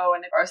ago,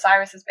 and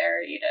Osiris is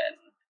buried,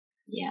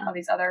 and all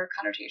these other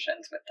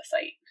connotations with the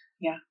site.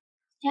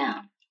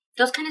 Yeah.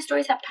 Those kind of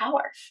stories have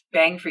power.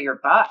 Bang for your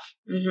buck.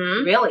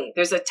 Really.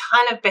 There's a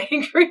ton of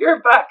bang for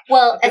your buck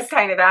with this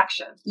kind of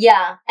action.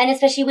 Yeah. And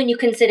especially when you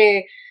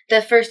consider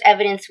the first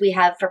evidence we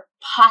have for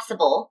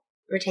possible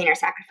retainer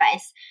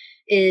sacrifice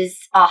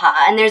is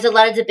Aha. And there's a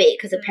lot of debate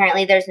because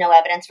apparently there's no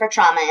evidence for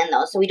trauma in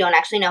those, so we don't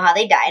actually know how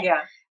they died.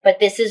 Yeah. But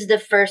this is the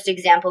first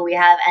example we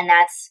have, and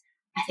that's,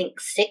 I think,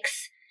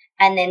 6.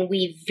 And then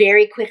we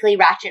very quickly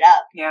ratchet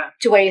up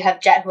to where you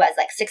have Jet, who has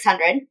like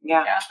 600,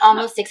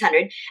 almost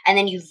 600, and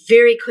then you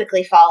very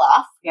quickly fall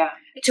off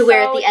to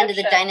where at the end of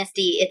the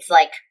dynasty, it's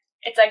like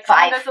it's like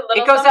 5. that's a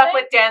little It goes something, up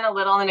with Den a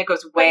little, and it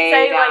goes way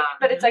say, down. like,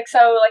 but it's like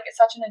so like it's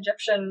such an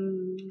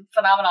Egyptian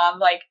phenomenon.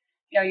 Like,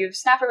 you know, you have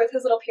Snapper with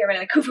his little pyramid,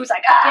 and Khufu's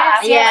like,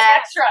 Yes, yeah.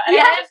 extra, and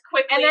Yeah. then it just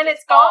quickly, And then just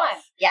it's gone.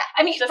 falls. Yeah.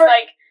 I mean, It's just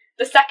like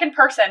the second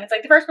person. It's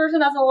like the first person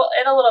does it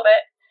a little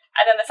bit,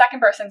 and then the second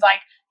person's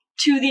like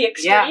to the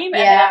extreme, and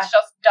then it's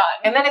just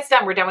done. and then it's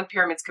done. We're done with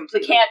pyramids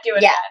completely. Can't do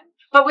it Yeah. again.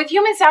 But with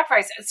human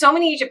sacrifice, so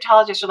many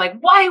Egyptologists are like,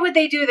 why would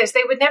they do this?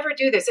 They would never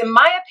do this. In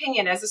my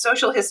opinion, as a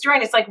social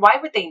historian, it's like, why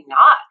would they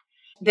not?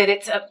 That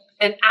it's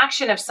an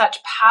action of such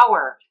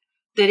power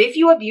that if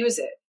you abuse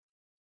it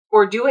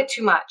or do it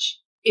too much,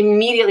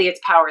 immediately its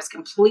power is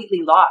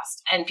completely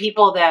lost. And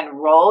people then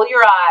roll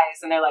your eyes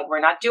and they're like, we're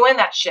not doing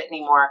that shit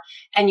anymore.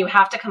 And you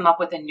have to come up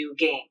with a new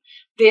game.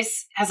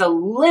 This has a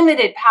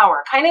limited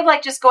power, kind of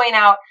like just going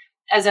out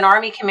as an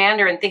army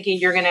commander and thinking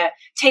you're going to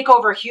take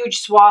over a huge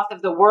swath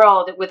of the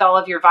world with all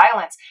of your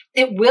violence.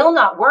 It will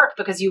not work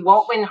because you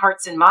won't win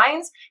hearts and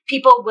minds.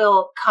 People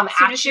will come As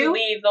soon at as you. you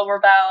leave, they'll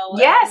rebel.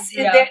 Yes,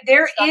 and,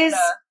 there it's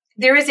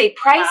not is a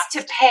price last.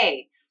 to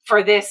pay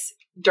for this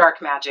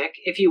dark magic,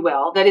 if you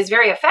will, that is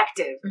very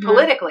effective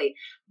politically.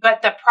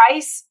 But the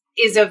price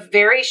is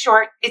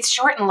it's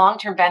short and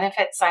long-term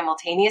benefit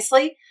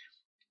simultaneously.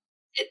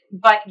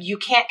 But you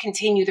can't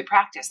continue the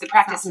practice. The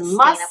practice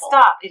must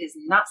stop. It is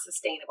not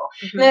sustainable.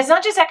 And it's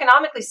not just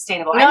economically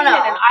sustainable. I mean, in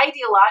an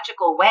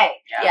ideological way.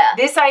 Yeah.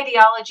 This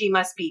ideology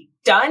must be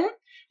done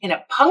in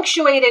a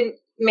punctuated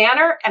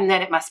manner, and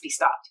then it must be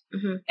stopped.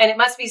 And it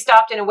must be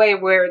stopped in a way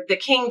where the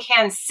king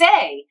can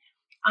say,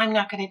 I'm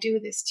not going to do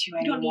this to you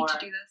anymore. You don't need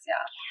to do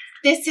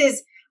this, This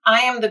is,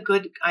 I am the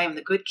good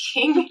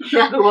king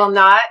who will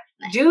not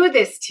do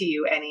this to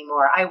you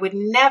anymore. I would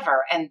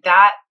never. And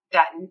that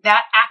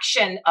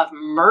action of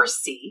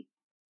mercy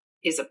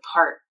is a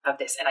part of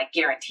this. And I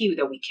guarantee you,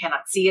 though we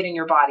cannot see it in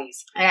your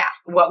bodies,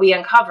 what we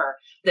uncover,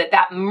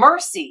 that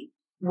mercy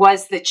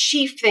was the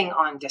chief thing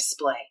on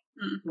display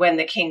when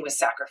the king was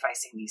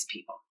sacrificing these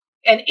people.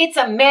 And it's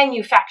a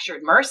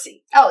manufactured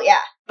mercy. Oh,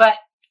 yeah. But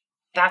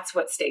that's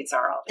what states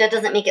are all. That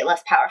doesn't make it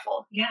less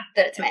powerful. Yeah.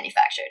 That it's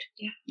manufactured.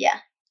 Yeah.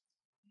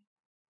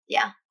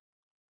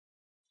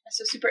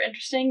 So super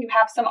interesting. You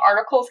have some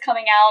articles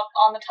coming out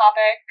on the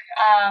topic,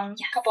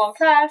 a couple in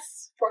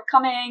press,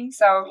 forthcoming.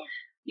 So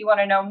you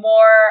want to know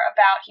more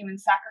about human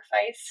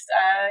sacrifice,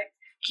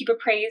 keep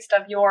appraised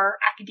of your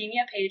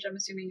academia page. I'm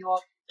assuming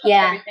you'll post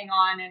everything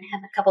on. And I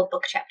have a couple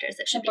book chapters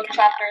that should be coming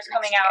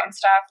out and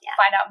stuff.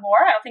 Find out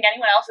more. I don't think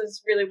anyone else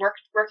has really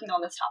working on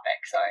this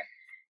topic. So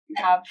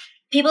you have...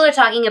 People are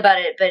talking about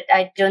it, but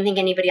I don't think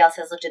anybody else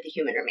has looked at the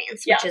human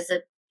remains, which is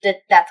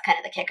that's kind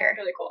of the kicker.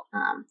 Really cool.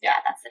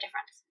 That's the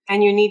difference.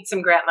 And you need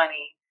some grant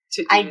money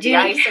to do the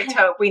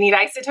isotope. We need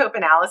isotope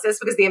analysis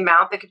because the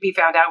amount that could be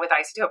found out with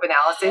isotope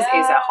analysis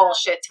is a whole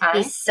shit ton.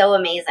 He's so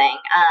amazing.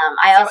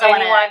 I also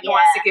want anyone who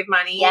wants to give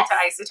money to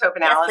isotope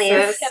analysis,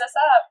 please. Hit us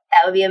up.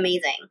 That would be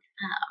amazing.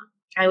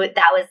 I would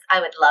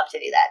love to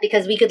do that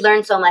because we could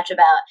learn so much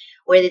about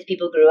where these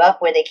people grew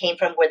up, where they came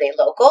from, were they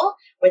local,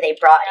 were they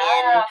brought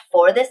in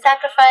for this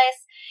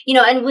sacrifice,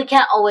 and we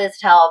can't always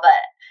tell, but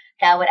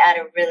that would add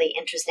a really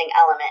interesting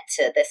element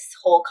to this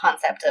whole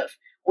concept of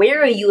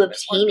where are you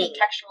obtaining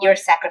your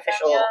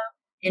sacrificial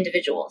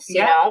individuals?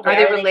 Are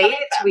they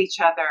related to each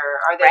other?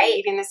 Are they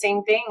eating the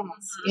same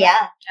things?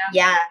 Yeah.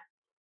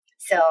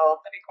 So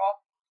that'd be cool.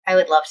 I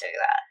would love to do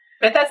that.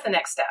 But that's the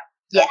next step.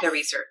 The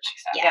research.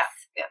 Yes.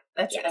 Yeah.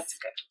 That's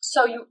good.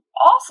 So you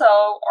also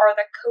are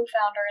the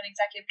co-founder and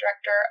executive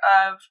director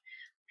of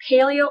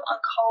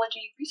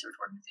Paleo-Oncology Research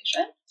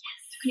Organization.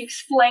 Yes. Can you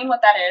explain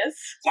what that is?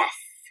 Yes.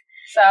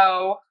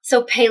 So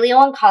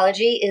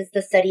paleo-oncology is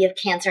the study of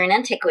cancer in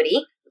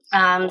antiquity.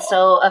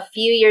 So a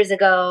few years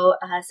ago,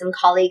 some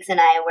colleagues and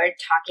I were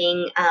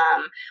talking.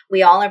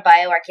 We all are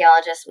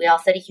bioarchaeologists. We all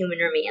study human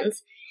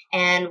remains.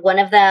 And one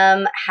of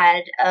them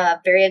had a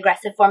very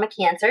aggressive form of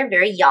cancer,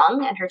 very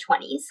young, in her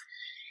 20s.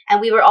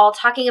 And we were all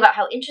talking about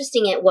how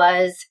interesting it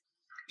was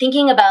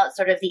thinking about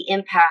sort of the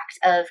impact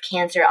of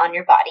cancer on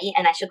your body.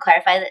 And I should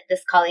clarify that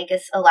this colleague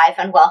is alive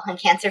and well and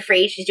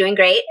cancer-free. She's doing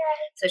great.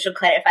 So I should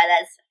clarify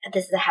that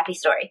this is a happy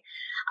story.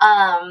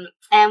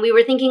 And we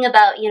were thinking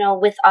about,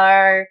 with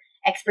our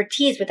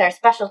expertise, with our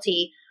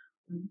specialty,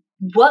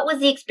 what was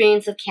the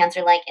experience of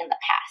cancer like in the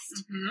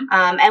past?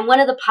 And one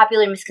of the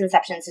popular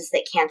misconceptions is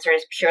that cancer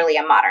is purely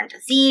a modern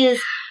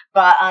disease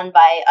brought on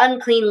by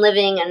unclean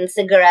living and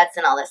cigarettes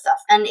and all this stuff.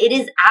 And it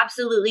is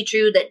absolutely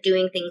true that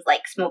doing things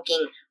like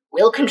smoking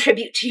will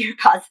contribute to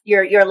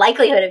your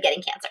likelihood of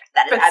getting cancer.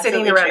 That is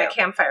absolutely true. But sitting around a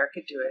campfire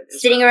could do it.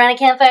 Sitting around a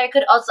campfire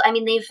could also,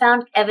 they've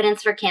found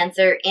evidence for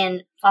cancer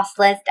in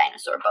fossilized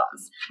dinosaur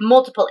bones.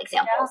 Multiple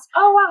examples.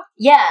 Yeah. Oh, wow.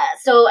 Yeah.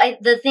 So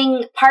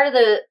part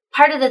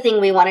of the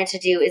thing we wanted to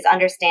do is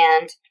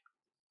understand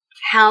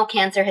how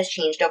cancer has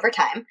changed over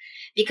time,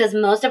 because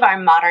most of our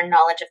modern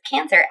knowledge of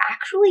cancer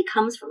actually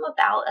comes from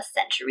about a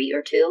century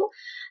or two.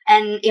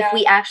 And if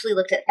we actually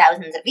looked at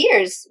thousands of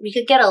years, we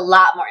could get a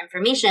lot more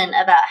information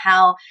about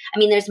how,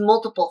 there's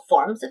multiple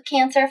forms of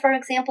cancer, for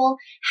example,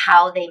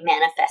 how they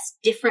manifest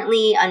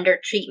differently under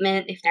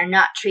treatment if they're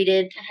not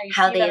treated,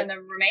 how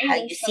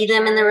you see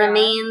them in the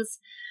remains.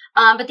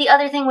 But the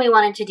other thing we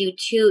wanted to do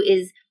too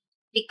is,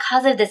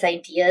 because of this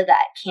idea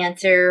that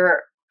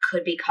cancer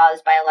could be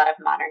caused by a lot of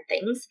modern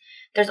things,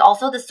 there's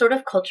also this sort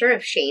of culture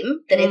of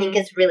shame that I think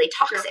is really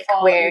toxic.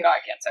 Where you got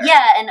cancer.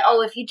 Yeah, and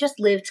if you just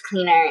lived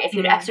cleaner, if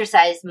you'd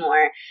exercised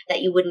more,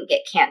 that you wouldn't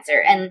get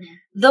cancer. And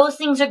those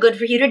things are good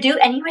for you to do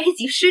anyways.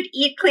 You should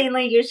eat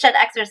cleanly, you should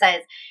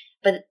exercise.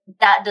 But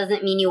that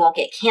doesn't mean you won't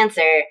get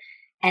cancer.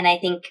 And I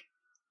think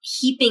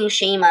heaping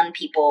shame on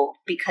people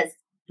because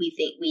we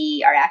think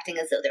we are acting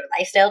as though their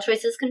lifestyle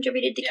choices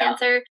contributed to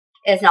cancer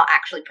is not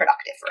actually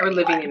productive for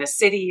anyone. Living in a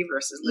city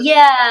versus living in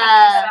a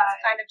That's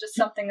kind of just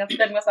something that's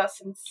been with us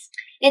since...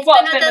 It's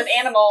been with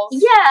animals.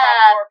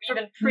 Yeah,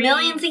 even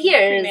millions of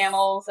years.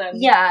 Mammals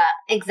and... Yeah,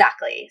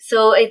 exactly.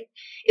 So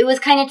it was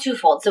kind of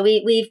twofold. So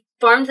we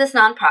formed this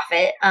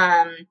nonprofit.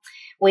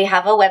 We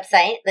have a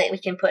website that we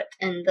can put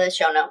in the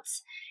show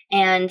notes.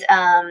 And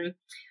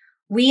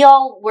we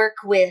all work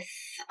with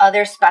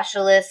other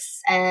specialists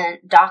and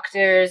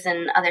doctors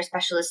and other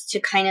specialists to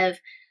kind of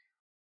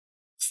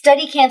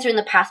study cancer in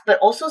the past, but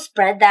also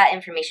spread that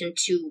information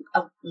to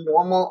a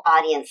normal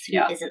audience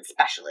who isn't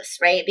specialists,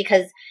 right?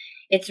 Because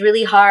it's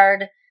really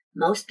hard.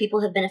 Most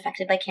people have been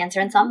affected by cancer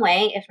in some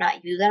way, if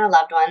not you, then a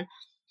loved one.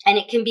 And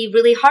it can be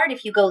really hard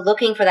if you go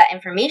looking for that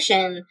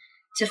information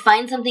to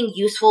find something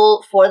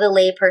useful for the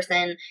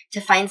layperson,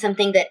 to find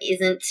something that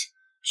isn't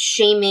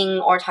shaming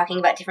or talking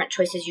about different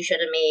choices you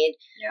should have made.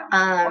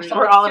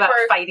 We're all about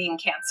fighting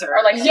cancer.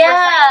 Or super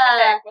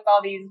scientific with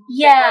all these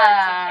big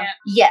words.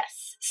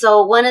 Yes.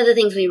 So one of the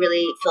things we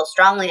really feel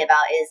strongly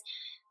about is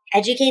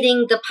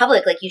educating the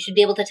public. Like, you should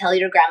be able to tell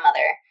your grandmother,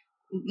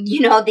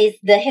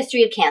 the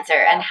history of cancer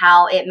and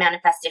how it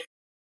manifests differently.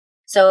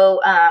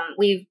 So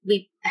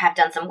we have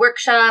done some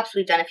workshops.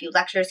 We've done a few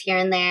lectures here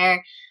and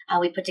there.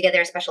 We put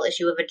together a special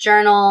issue of a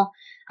journal.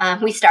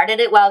 We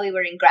started it while we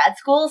were in grad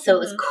school, so it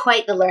was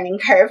quite the learning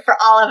curve for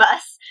all of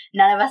us.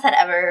 None of us had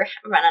ever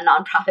run a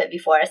nonprofit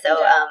before,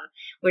 so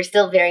we're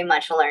still very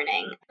much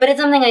learning. But it's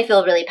something I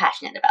feel really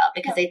passionate about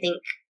because I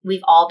think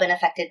we've all been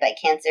affected by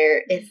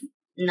cancer, if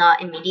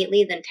not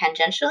immediately, then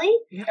tangentially.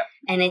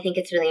 And I think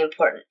it's really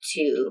important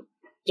to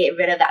get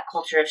rid of that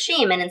culture of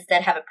shame and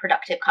instead have a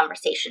productive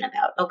conversation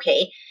about,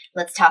 okay,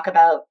 let's talk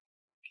about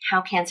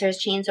how cancer has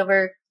changed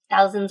over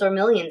thousands or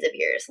millions of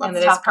years.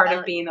 Let's talk about part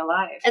of being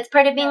alive. It's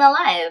part of being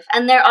alive.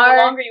 And the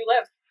longer you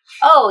live.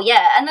 Oh,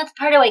 yeah. And that's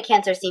part of why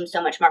cancer seems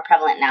so much more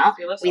prevalent now.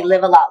 We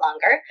live a lot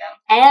longer.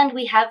 And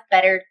we have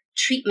better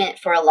treatment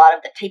for a lot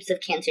of the types of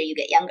cancer you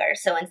get younger.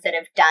 So instead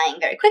of dying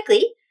very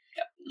quickly,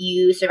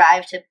 you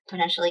survive to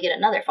potentially get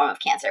another form of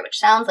cancer, which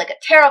sounds like a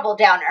terrible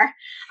downer.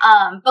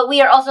 But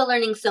we are also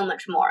learning so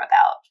much more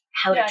about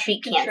how to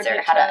treat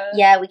cancer,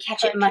 we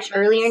catch it much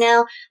earlier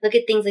now. Look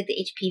at things like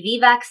the HPV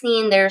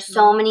vaccine. There are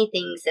so many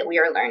things that we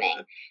are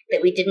learning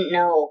that we didn't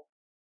know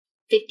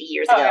 50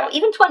 years ago,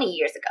 even 20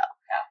 years ago.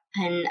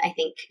 And I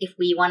think if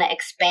we want to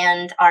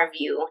expand our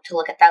view to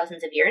look at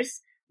thousands of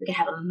years, we can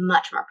have a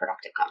much more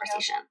productive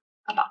conversation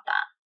about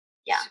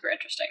that. Super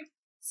interesting.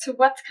 So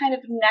what's kind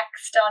of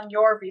next on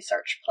your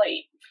research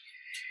plate?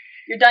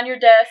 You're done your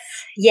dis.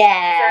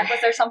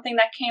 Was there something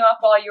that came up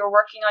while you were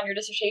working on your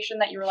dissertation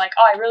that you were like,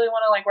 I really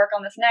want to work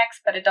on this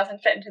next, but it doesn't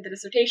fit into the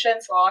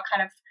dissertation, so I'll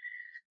kind of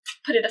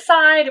put it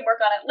aside and work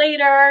on it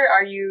later?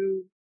 Are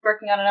you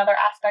working on another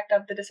aspect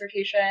of the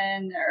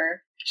dissertation,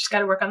 or just got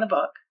to work on the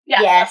book?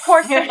 Yes, of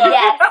course. The book.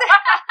 Yes.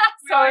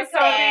 So the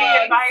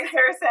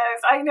advisor says,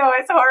 I know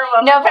it's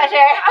horrible. No pressure.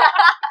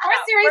 For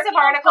a series of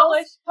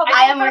articles.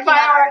 I am working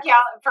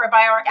on for a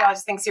bioarchaeologist,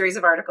 I think series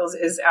of articles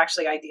is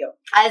actually ideal.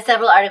 I have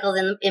several articles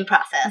in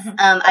process.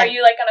 Are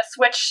you going to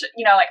switch,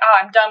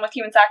 I'm done with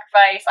human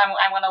sacrifice,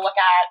 I want to look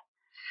at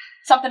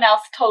something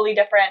else totally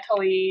different,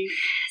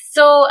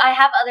 So I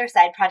have other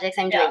side projects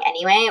I'm doing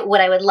anyway. What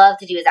I would love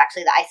to do is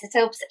actually the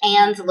isotopes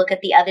and look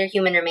at the other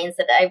human remains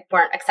that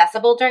weren't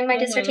accessible during my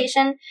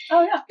dissertation.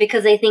 Oh, yeah.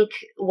 Because I think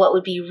what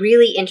would be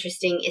really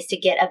interesting is to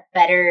get a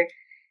better...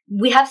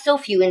 We have so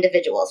few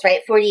individuals,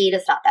 right? 48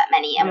 is not that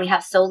many, and we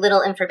have so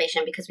little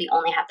information because we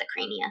only have the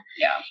crania.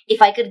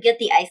 If I could get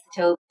the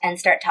isotope and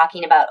start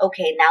talking about,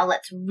 okay, now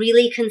let's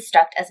really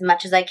construct as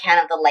much as I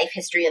can of the life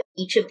history of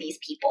each of these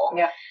people.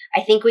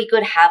 I think we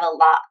could have a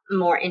lot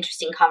more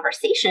interesting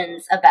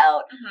conversations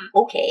about,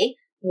 okay,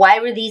 why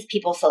were these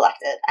people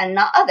selected and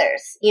not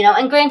others?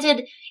 And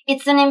granted,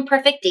 it's an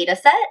imperfect data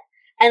set,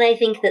 and I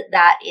think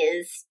that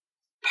is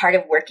part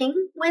of working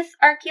with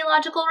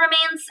archaeological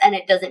remains, and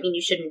it doesn't mean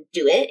you shouldn't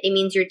do it. It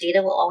means your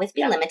data will always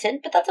be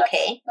limited, but that's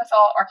okay. That's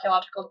all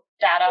archaeological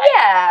data.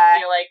 I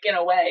feel like, in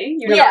a way.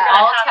 You're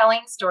all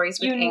telling stories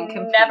with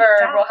incomplete never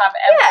data. will have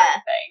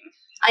everything.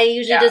 I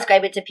usually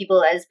describe it to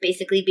people as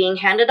basically being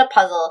handed a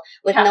puzzle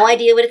with no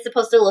idea what it's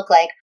supposed to look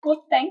like.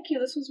 Well, thank you.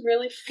 This was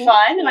really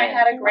fun, and I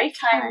had a great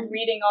time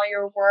reading all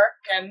your work.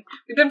 And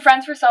we've been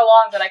friends for so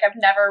long that I've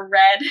never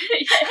read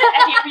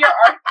any of your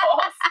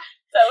articles.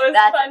 So it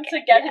was fun to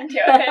get into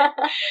it.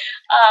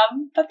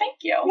 But thank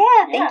you.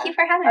 Yeah, thank you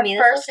for having me.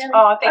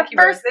 Thank you,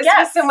 Rose. This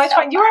was so much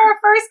fun. You were our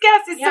first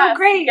guest. It's so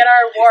great. Get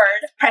our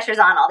award. Pressure's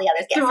on all the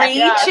others.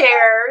 3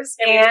 chairs,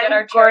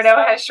 and Gordo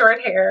has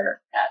short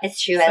hair.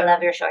 It's true. I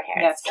love your short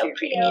hair. That's so cute.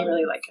 pretty. I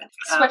really like it.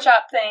 Switch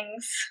up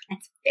things.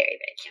 It's very,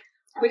 very cute.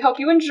 We hope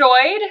you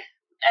enjoyed.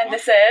 And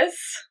this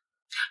is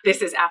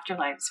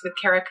Afterlives with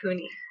Kara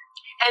Cooney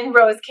and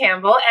Rose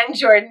Campbell and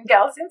Jordan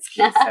Gelsinski.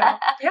 So, Bye,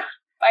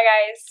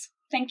 guys.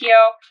 Thank you.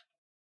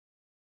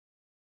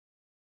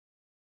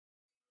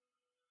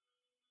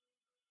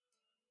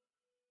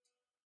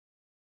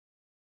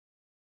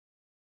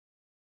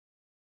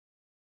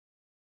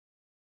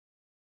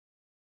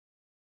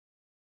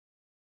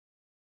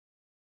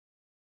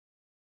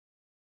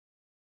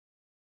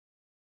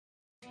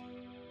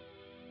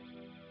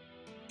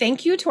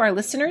 Thank you to our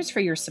listeners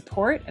for your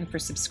support and for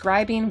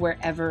subscribing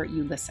wherever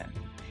you listen.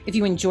 If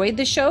you enjoyed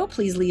the show,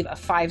 please leave a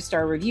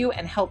 5-star review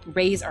and help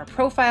raise our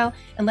profile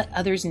and let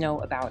others know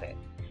about it.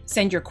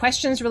 Send your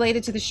questions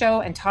related to the show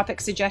and topic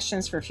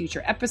suggestions for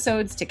future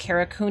episodes to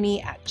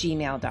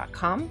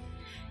karacooney@gmail.com.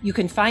 You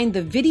can find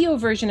the video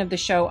version of the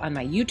show on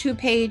my YouTube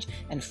page,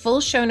 and full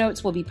show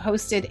notes will be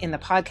posted in the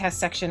podcast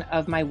section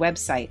of my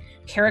website,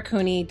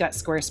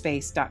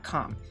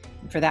 karacooney.squarespace.com.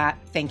 For that,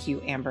 thank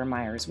you, Amber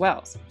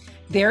Myers-Wells.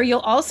 There you'll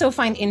also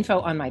find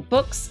info on my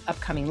books,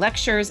 upcoming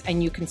lectures,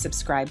 and you can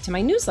subscribe to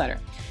my newsletter.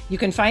 You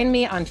can find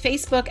me on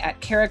Facebook at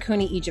Kara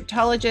Cooney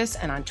Egyptologist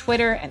and on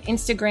Twitter and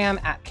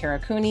Instagram at Kara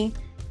Cooney.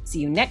 See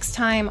you next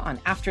time on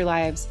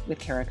Afterlives with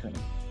Kara Cooney.